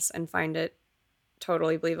response and find it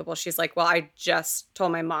totally believable. She's like, well, I just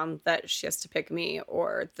told my mom that she has to pick me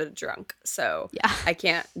or the drunk. So Yeah. I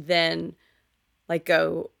can't then like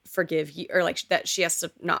go forgive you, or like that she has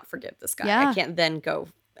to not forgive this guy. Yeah. I can't then go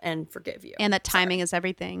and forgive you. And that timing is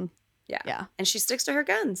everything. Yeah. Yeah. And she sticks to her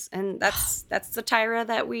guns. And that's the Tyra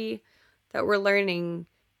that we're learning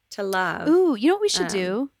to love. Ooh, you know what we should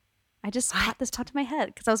do? I just popped to my head,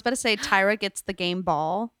 because I was about to say Tyra gets the game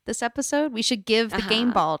ball this episode. We should give the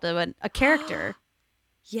game ball to a character.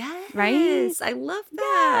 Yes. Right? I love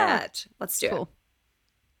that. Let's do it.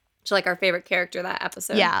 So like our favorite character that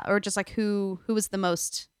episode. Yeah, or just like who was the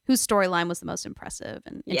most, whose storyline was the most impressive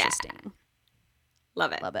and interesting.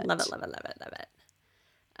 Love it. Love it. Love it. Love it. Love it. Love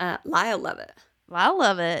it. Lyle, love it. I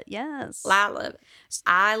love it. Yes. Lyle, love it.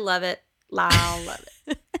 I love it. Lyle, love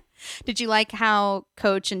it. Did you like how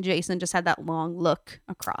Coach and Jason just had that long look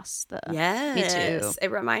across the? Yes. Me too.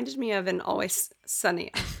 It reminded me of an Always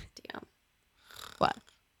Sunny. Damn. What?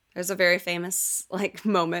 There's a very famous like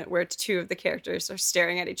moment where two of the characters are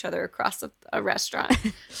staring at each other across a restaurant.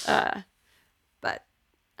 But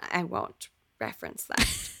I won't reference that.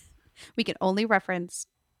 We can only reference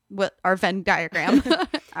what our Venn diagram.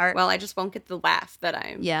 Well, I just won't get the laugh that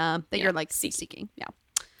I'm. You're like seeking. Yeah.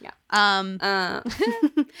 Yeah.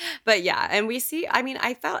 But yeah, and we see, I mean,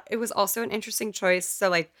 I thought it was also an interesting choice. So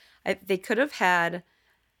like they could have had,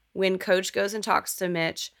 when Coach goes and talks to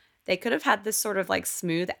Mitch, they could have had this sort of like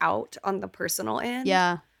smooth out on the personal end.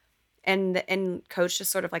 Yeah. And Coach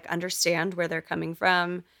just sort of like understand where they're coming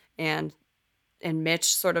from, and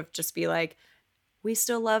Mitch sort of just be like, we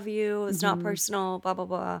still love you. It's not personal, blah, blah,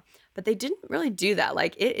 blah. But they didn't really do that.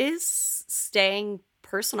 Like it is staying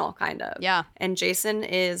personal kind of. Yeah. And Jason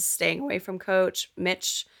is staying away from Coach.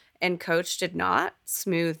 Mitch and Coach did not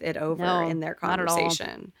smooth it over in their not at all.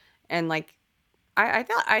 conversation. And like I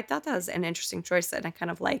thought that was an interesting choice, and I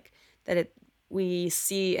kind of like that we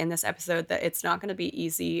see in this episode that it's not going to be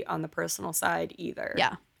easy on the personal side either.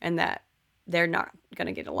 Yeah. And that they're not going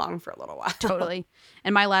to get along for a little while. Totally.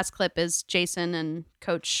 And my last clip is Jason and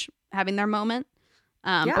Coach having their moment.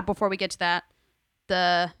 But before we get to that,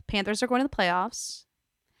 the Panthers are going to the playoffs.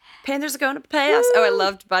 Panthers are going to playoffs. Oh, I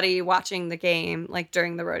loved Buddy watching the game like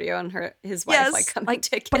during the rodeo, and his wife like coming to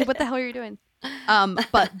get Buddy, it. what the hell are you doing?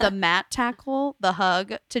 But the mat tackle, the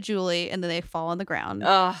hug to Julie, and then they fall on the ground.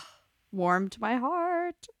 Warmed my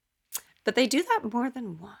heart. But they do that more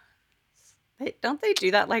than once. Don't they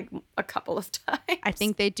do that like a couple of times? I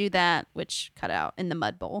think they do that, which cut out in the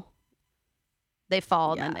mud bowl. they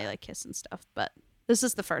fall and then they like kiss and stuff. But this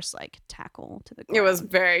is the first like tackle to the ground. It was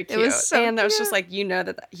very cute. It was so and cute. it was just like,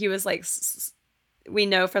 that he was like, we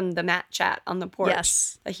know from the Matt chat on the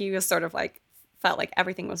porch that he was sort of like, felt like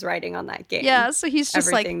everything was riding on that game. Yeah, so he's just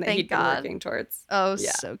everything like, that he'd thank God. been working towards. Oh,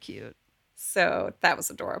 so cute. So that was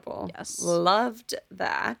adorable. Yes. Loved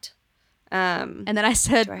that. And then I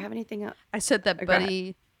said, do I have anything else? I said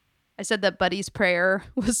that Buddy's prayer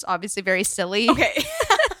was obviously very silly. Okay.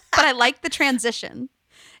 But I like the transition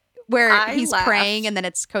where he's laughed. praying and then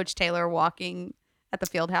it's Coach Taylor walking at the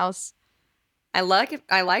field house. I liked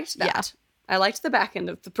that. Yeah. I liked the back end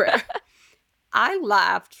of the prayer. I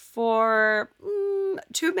laughed for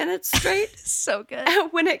 2 minutes straight. So good.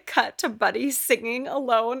 When it cut to Buddy singing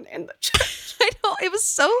alone in the church. I know. It was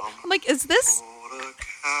so, I'm like, is this?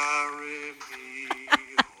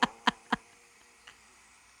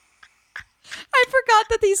 I forgot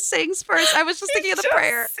that he sings first. I was just thinking of the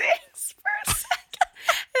prayer. Sings for a second.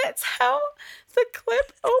 It's how the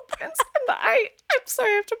clip opens. And I'm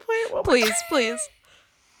sorry, I have to play it one more time. Please.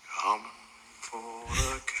 Come for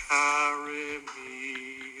to carry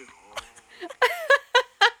me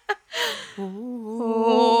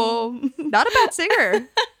home. Not a bad singer.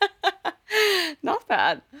 Not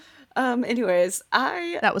bad. Anyways,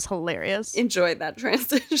 that was hilarious. Enjoyed that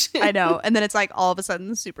transition. I know. And then it's like all of a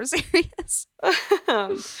sudden super serious.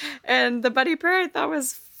 And the Buddy prayer I thought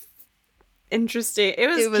was interesting. It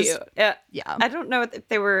was cute. Yeah. I don't know if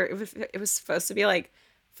they were, if it was supposed to be like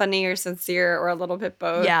funny or sincere or a little bit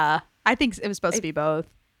both. Yeah. I think it was supposed to be both.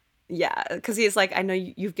 Yeah. Because he's like, I know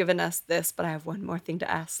you've given us this, but I have one more thing to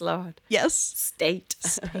ask, Lord. Yes. State,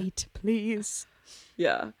 please.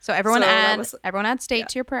 Yeah. So everyone add state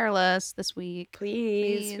to your prayer list this week.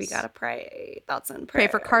 Please. We gotta pray. Thoughts and pray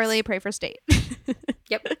prayers. for Carly. Pray for state.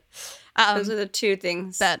 Yep. Those are the two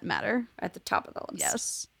things that matter at the top of the list.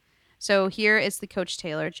 Yes. So here is the Coach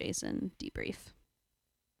Taylor Jason debrief.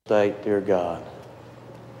 State, dear God,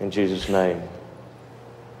 in Jesus' name,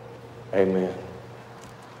 amen.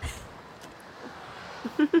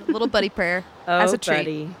 Little buddy prayer as a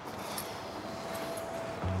treat.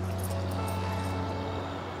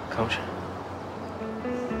 Coach.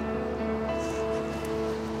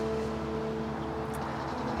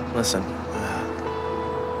 Listen,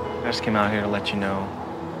 I just came out here to let you know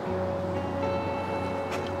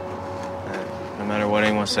that no matter what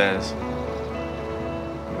anyone says,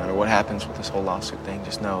 no matter what happens with this whole lawsuit thing,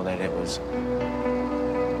 just know that it was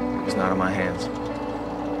not in my hands.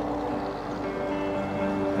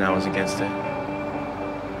 And I was against it.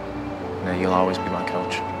 Now you'll always be my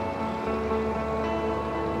coach.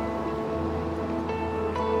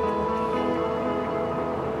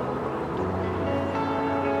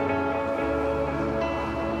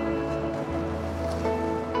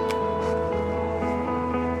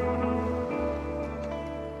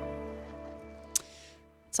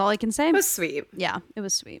 That's all I can say. It was sweet. Yeah, it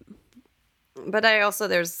was sweet. But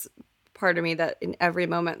there's part of me that in every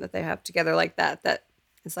moment that they have together like that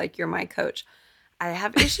is like, you're my coach. I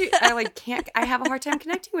have issues. I have a hard time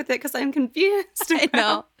connecting with it because I'm confused. I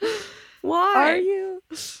know. Why are you?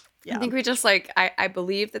 Yeah. I think we just I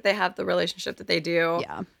believe that they have the relationship that they do.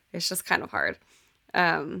 Yeah. It's just kind of hard.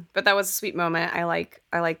 But that was a sweet moment. I like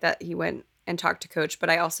that he went and talked to Coach, but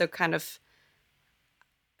I also kind of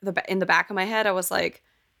in the back of my head, I was like,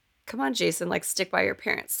 come on, Jason, like stick by your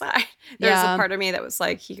parents' side. There was a part of me that was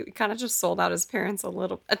like, he kind of just sold out his parents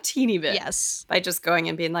a teeny bit. Yes. By just going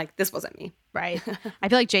and being like, this wasn't me. Right. I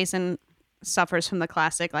feel like Jason suffers from the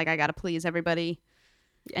classic, like, I got to please everybody.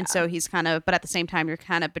 Yeah. And so he's kind of, but at the same time, you're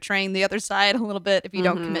kind of betraying the other side a little bit if you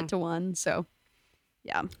don't commit to one. So,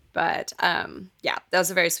 yeah. But, that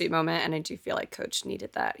was a very sweet moment. And I do feel like Coach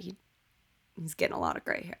needed that. He's getting a lot of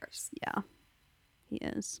gray hairs. Yeah, he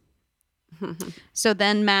is. So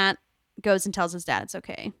then Matt goes and tells his dad it's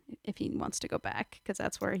okay if he wants to go back because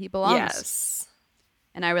that's where he belongs. Yes.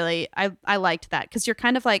 And I liked that because you're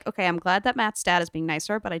kind of like, okay, I'm glad that Matt's dad is being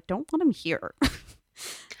nicer, but I don't want him here.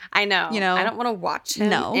 I know. You know, I don't want to watch him.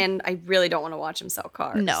 No. And I really don't want to watch him sell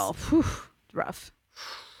cars. No. Whew. Rough.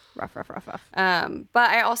 But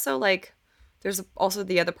I also there's also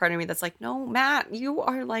the other part of me that's like, no, Matt, you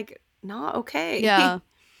are like not okay. Yeah.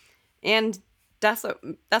 And that's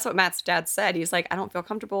what Matt's dad said. He's like, I don't feel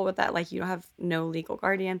comfortable with that. Like, you don't have no legal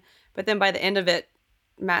guardian. But then by the end of it,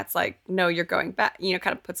 Matt's like, no, you're going back. You know,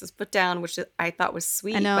 kind of puts his foot down, which I thought was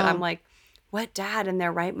sweet. I know. But I'm like, what dad in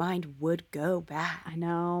their right mind would go back? I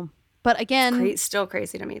know. But again, it's still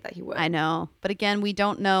crazy to me that he would. I know. But again, we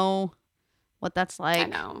don't know what that's like. I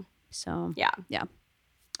know. So yeah.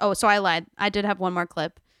 Oh, so I lied. I did have one more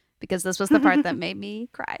clip because this was the part that made me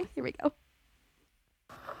cry. Here we go.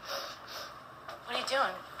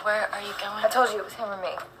 doing? Where are you going? I told you it was him or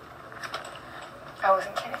me. I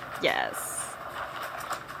wasn't kidding. Yes.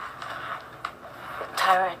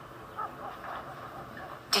 Tyra,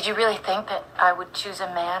 did you really think that I would choose a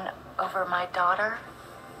man over my daughter?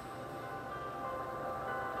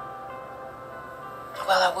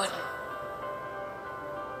 Well, I wouldn't.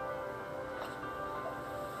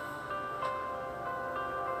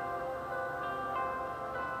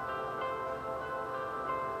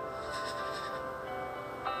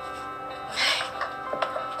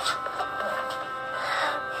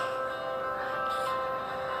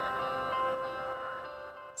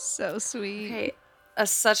 So sweet. Okay.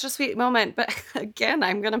 Such a sweet moment, but again,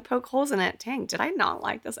 I'm gonna poke holes in it. Dang, did I not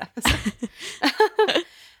like this episode?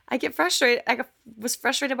 I get frustrated. Was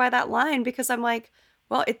frustrated by that line because I'm like,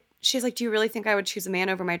 well, she's like, do you really think I would choose a man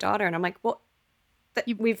over my daughter? And I'm like, well,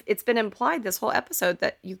 it's been implied this whole episode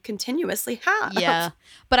that you continuously have. Yeah,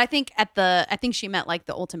 but I think she meant like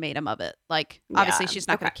the ultimatum of it. Like, obviously, she's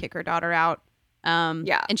not going to kick her daughter out.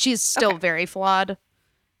 Yeah, and she's still very flawed.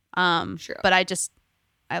 Sure. But I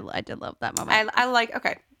did love that moment. I like.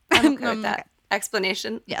 Okay, I'm okay with that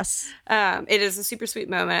explanation. Yes. It is a super sweet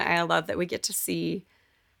moment. I love that we get to see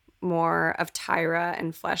more of Tyra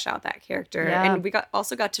and flesh out that character. Yeah. And we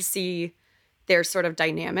also got to see their sort of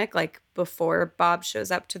dynamic, like before Bob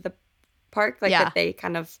shows up to the park, like that they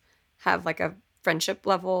kind of have like a friendship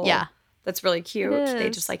level. Yeah. That's really cute.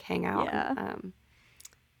 They just like hang out. Yeah.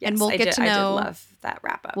 Yes, and we'll get to know. I did love that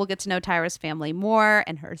wrap up. We'll get to know Tyra's family more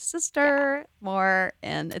and her sister more,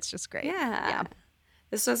 and it's just great. Yeah.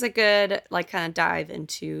 This was a good like kind of dive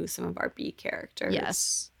into some of our B characters.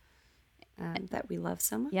 Yes. That we love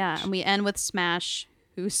so much. Yeah, and we end with Smash,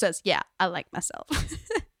 who says, "Yeah, I like myself."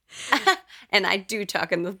 And I do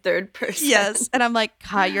talk in the third person. Yes, and I'm like,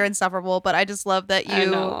 God, you're insufferable, but I just love that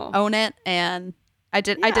you own it, and I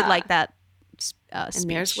did like that speech. And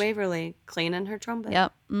there's Waverly cleaning her trumpet.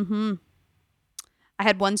 Yep. Mm-hmm. I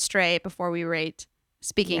had one stray before we rate.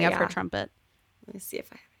 Speaking of her trumpet, let me see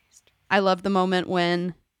if I have any stray. I love the moment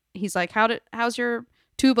when he's like, "How's your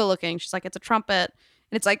tuba looking?" She's like, "It's a trumpet,"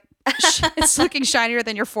 and it's like it's looking shinier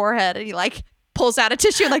than your forehead, and he like pulls out a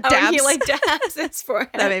tissue and like dabs. He like dabs his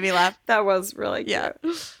forehead. That made me laugh. That was really cute.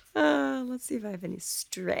 Yeah. Let's see if I have any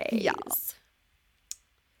strays. Yeah.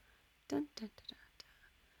 Dun, dun, dun, dun, dun.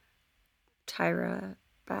 Tyra,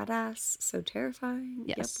 badass, so terrifying.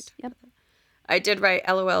 Yes. Yep. I did write,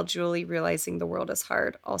 LOL, Julie realizing the world is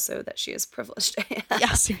hard. Also that she is privileged.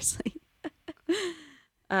 Yeah, seriously.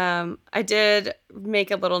 I did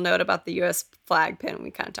make a little note about the U.S. flag pin.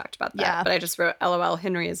 We kind of talked about that. Yeah. But I just wrote, LOL,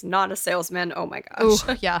 Henry is not a salesman. Oh my gosh.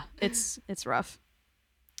 Ooh, yeah, it's rough.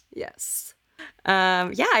 Yes.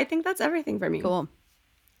 Yeah, I think that's everything for me. Cool.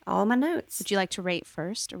 All my notes. Would you like to rate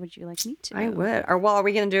first, or would you like me to? I would. Or are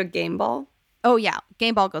we going to do a game ball? Oh, yeah.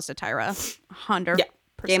 Game ball goes to Tyra. 100%. Yeah.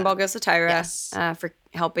 Game ball goes to Tyra. Yes. For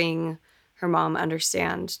helping her mom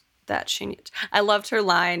understand that she needs. I loved her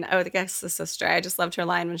line. Oh, I guess the sister. I just loved her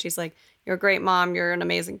line when she's like, "You're a great mom. You're an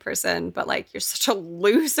amazing person, but like you're such a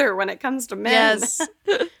loser when it comes to men." Yes.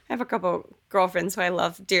 I have a couple girlfriends who I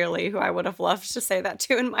love dearly, who I would have loved to say that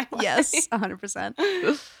to in my life. Yes,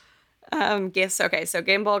 100%. Yes. Okay. So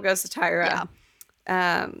game ball goes to Tyra.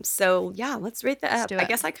 Yeah. So yeah, let's rate that up. do I it.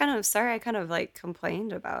 guess I kind of like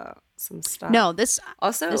complained about some stuff. No, this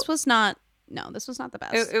was not the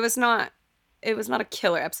best. It was not a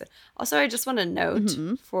killer episode. Also, I just want to note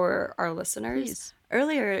for our listeners, Please.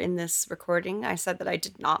 Earlier in this recording, I said that I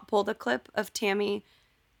did not pull the clip of Tammy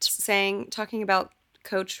talking about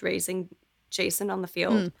Coach raising Jason on the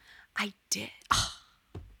field. I did.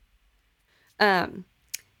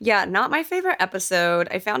 Yeah, not my favorite episode.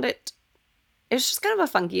 I found it's just kind of a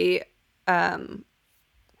funky,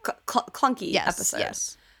 clunky episode.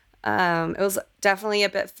 Yes. It was definitely a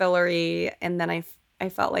bit fillery, and then I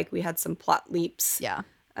felt like we had some plot leaps. Yeah.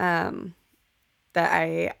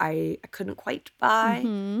 That I couldn't quite buy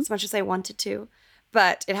as much as I wanted to,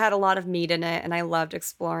 but it had a lot of meat in it, and I loved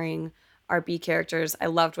exploring our B characters. I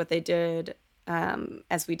loved what they did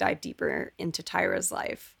as we dive deeper into Tyra's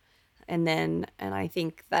life, and I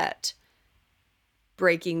think that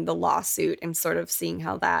breaking the lawsuit and sort of seeing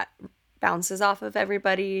how that bounces off of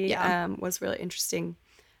everybody was really interesting.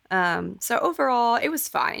 So overall, it was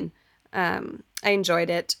fine. I enjoyed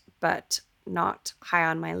it, but not high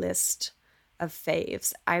on my list of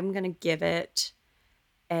faves. I'm going to give it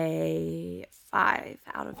a 5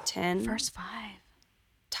 out of 10. First 5.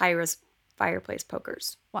 Tyra's Fireplace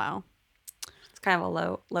Pokers. Wow. It's kind of a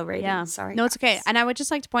low rating. Yeah. Sorry. No, it's okay. And I would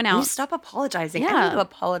just like to point out. You stop apologizing. Yeah. I need to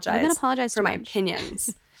apologize. I'm going to apologize for too my much.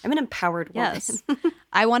 opinions. I'm an empowered woman. Yes.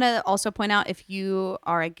 I want to also point out, if you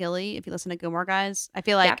are a Gilly, if you listen to Gilmore Guys, I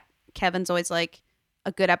feel like Kevin's always like,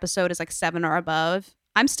 a good episode is like 7 or above.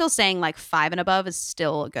 I'm still saying like 5 and above is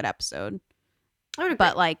still a good episode.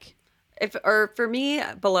 But like, for me,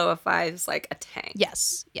 below a 5 is like a tank.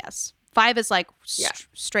 Yes. 5 is like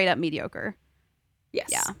straight up mediocre. Yes.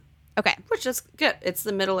 Yeah. Okay. Which is good. It's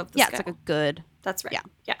the middle of the scale. It's like a good. That's right.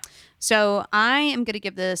 Yeah. So I am going to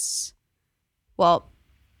give this, well,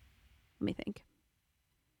 let me think.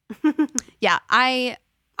 I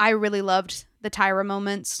really loved the Tyra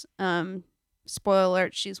moments. Spoiler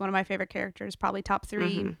alert, she's one of my favorite characters, probably top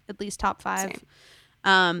 3, at least top 5.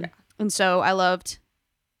 And so I loved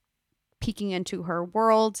peeking into her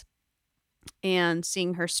world and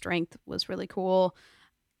seeing her strength was really cool.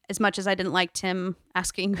 As much as I didn't like Tim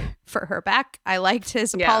asking for her back, I liked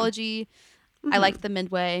his apology. I liked the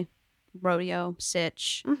Midway rodeo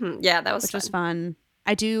sitch. Yeah, that was which was fun.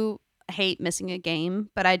 I do hate missing a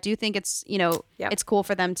game, but I do think it's, it's cool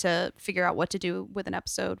for them to figure out what to do with an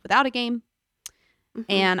episode without a game.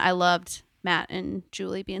 And I loved Matt and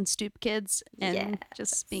Julie being stoop kids and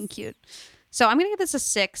just being cute. So I'm going to give this a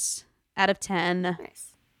 6 out of 10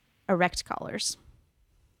 Nice. Erect collars.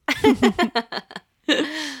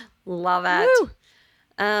 Love it.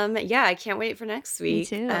 Yeah, I can't wait for next week.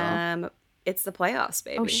 Me too. It's the playoffs,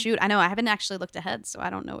 baby. Oh, shoot. I know. I haven't actually looked ahead, so I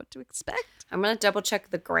don't know what to expect. I'm going to double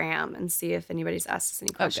check the gram and see if anybody's asked us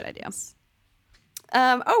any questions. Oh,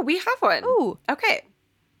 good idea. We have one. Ooh. Okay.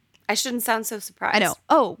 I shouldn't sound so surprised. I know.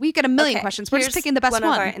 Oh, we got a million questions. We're just picking the best one.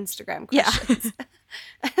 One of our Instagram questions.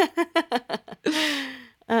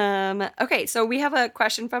 Yeah. Okay, so we have a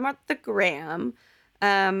question from the gram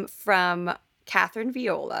from Catherine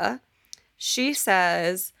Viola. She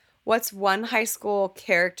says, what's one high school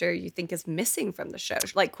character you think is missing from the show?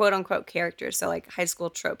 Like, quote unquote character. So like high school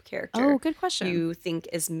trope character. Oh, good question. You think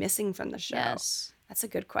is missing from the show? Yes. That's a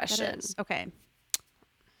good question. That is. Okay.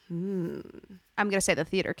 I'm going to say the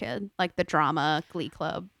theater kid, like the drama, Glee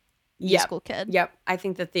Club, musical kid. Yep. I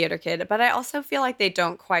think the theater kid. But I also feel like they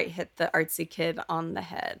don't quite hit the artsy kid on the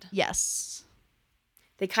head. Yes.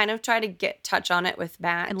 They kind of try to touch on it with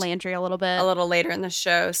Matt. And Landry a little bit. A little later in the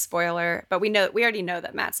show, spoiler. But we already know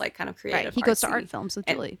that Matt's like kind of creative. Right. He goes to art films with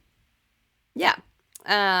Julie. Yeah.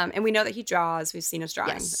 And we know that he draws. We've seen his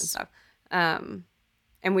drawings and stuff.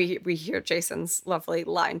 And we hear Jason's lovely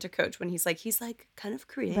line to Coach when he's like kind of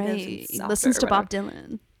creative. Right. He listens to Bob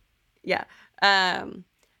Dylan. Yeah.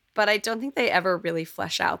 But I don't think they ever really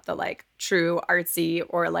flesh out the like true artsy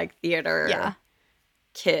or like theater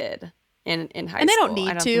kid in high school. And they don't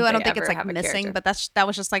need to. I don't think it's like missing, but that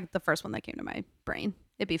was just like the first one that came to my brain.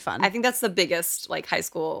 It'd be fun. I think that's the biggest like high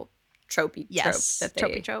school tropey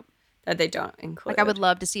trope that they don't include. Like I would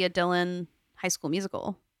love to see a Dylan High School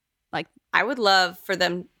Musical. Like I would love for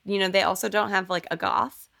them, they also don't have like a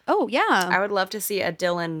goth. Oh yeah. I would love to see a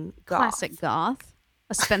Dylan goth. Classic goth.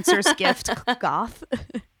 A Spencer's Gift goth.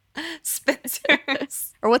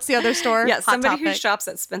 Spencer's. Or what's the other store? Yeah, Hot somebody Topic. who shops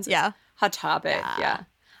at Spencer's. Yeah. Hot Topic. Yeah.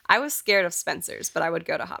 I was scared of Spencer's, but I would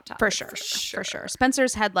go to Hot Topic. For sure.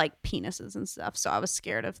 Spencer's had like penises and stuff, so I was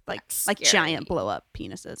scared of like giant blow up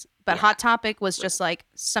penises. But Hot Topic was just like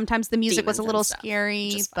sometimes the music was a little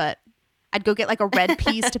scary, but I'd go get like a red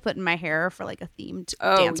piece to put in my hair for like a themed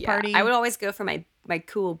dance party. I would always go for my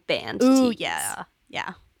cool band. Ooh, tees.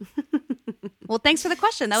 yeah. Well, thanks for the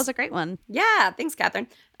question. That was a great one. Yeah, thanks, Catherine.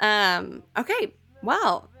 Okay,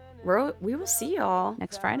 well, we will see y'all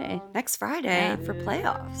next Friday. For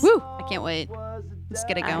playoffs. Woo! I can't wait. Let's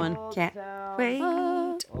get it going. Can't wait.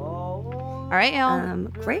 All right, y'all.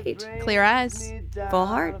 Great. Clear eyes. Full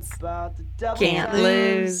hearts. Can't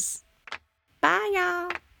lose. Bye, y'all.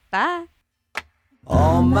 Bye.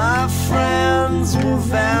 All my friends were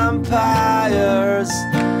vampires.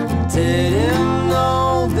 Didn't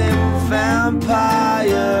know they were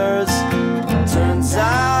vampires. Turns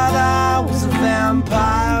out I was a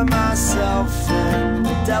vampire myself in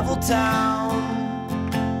Devil Town.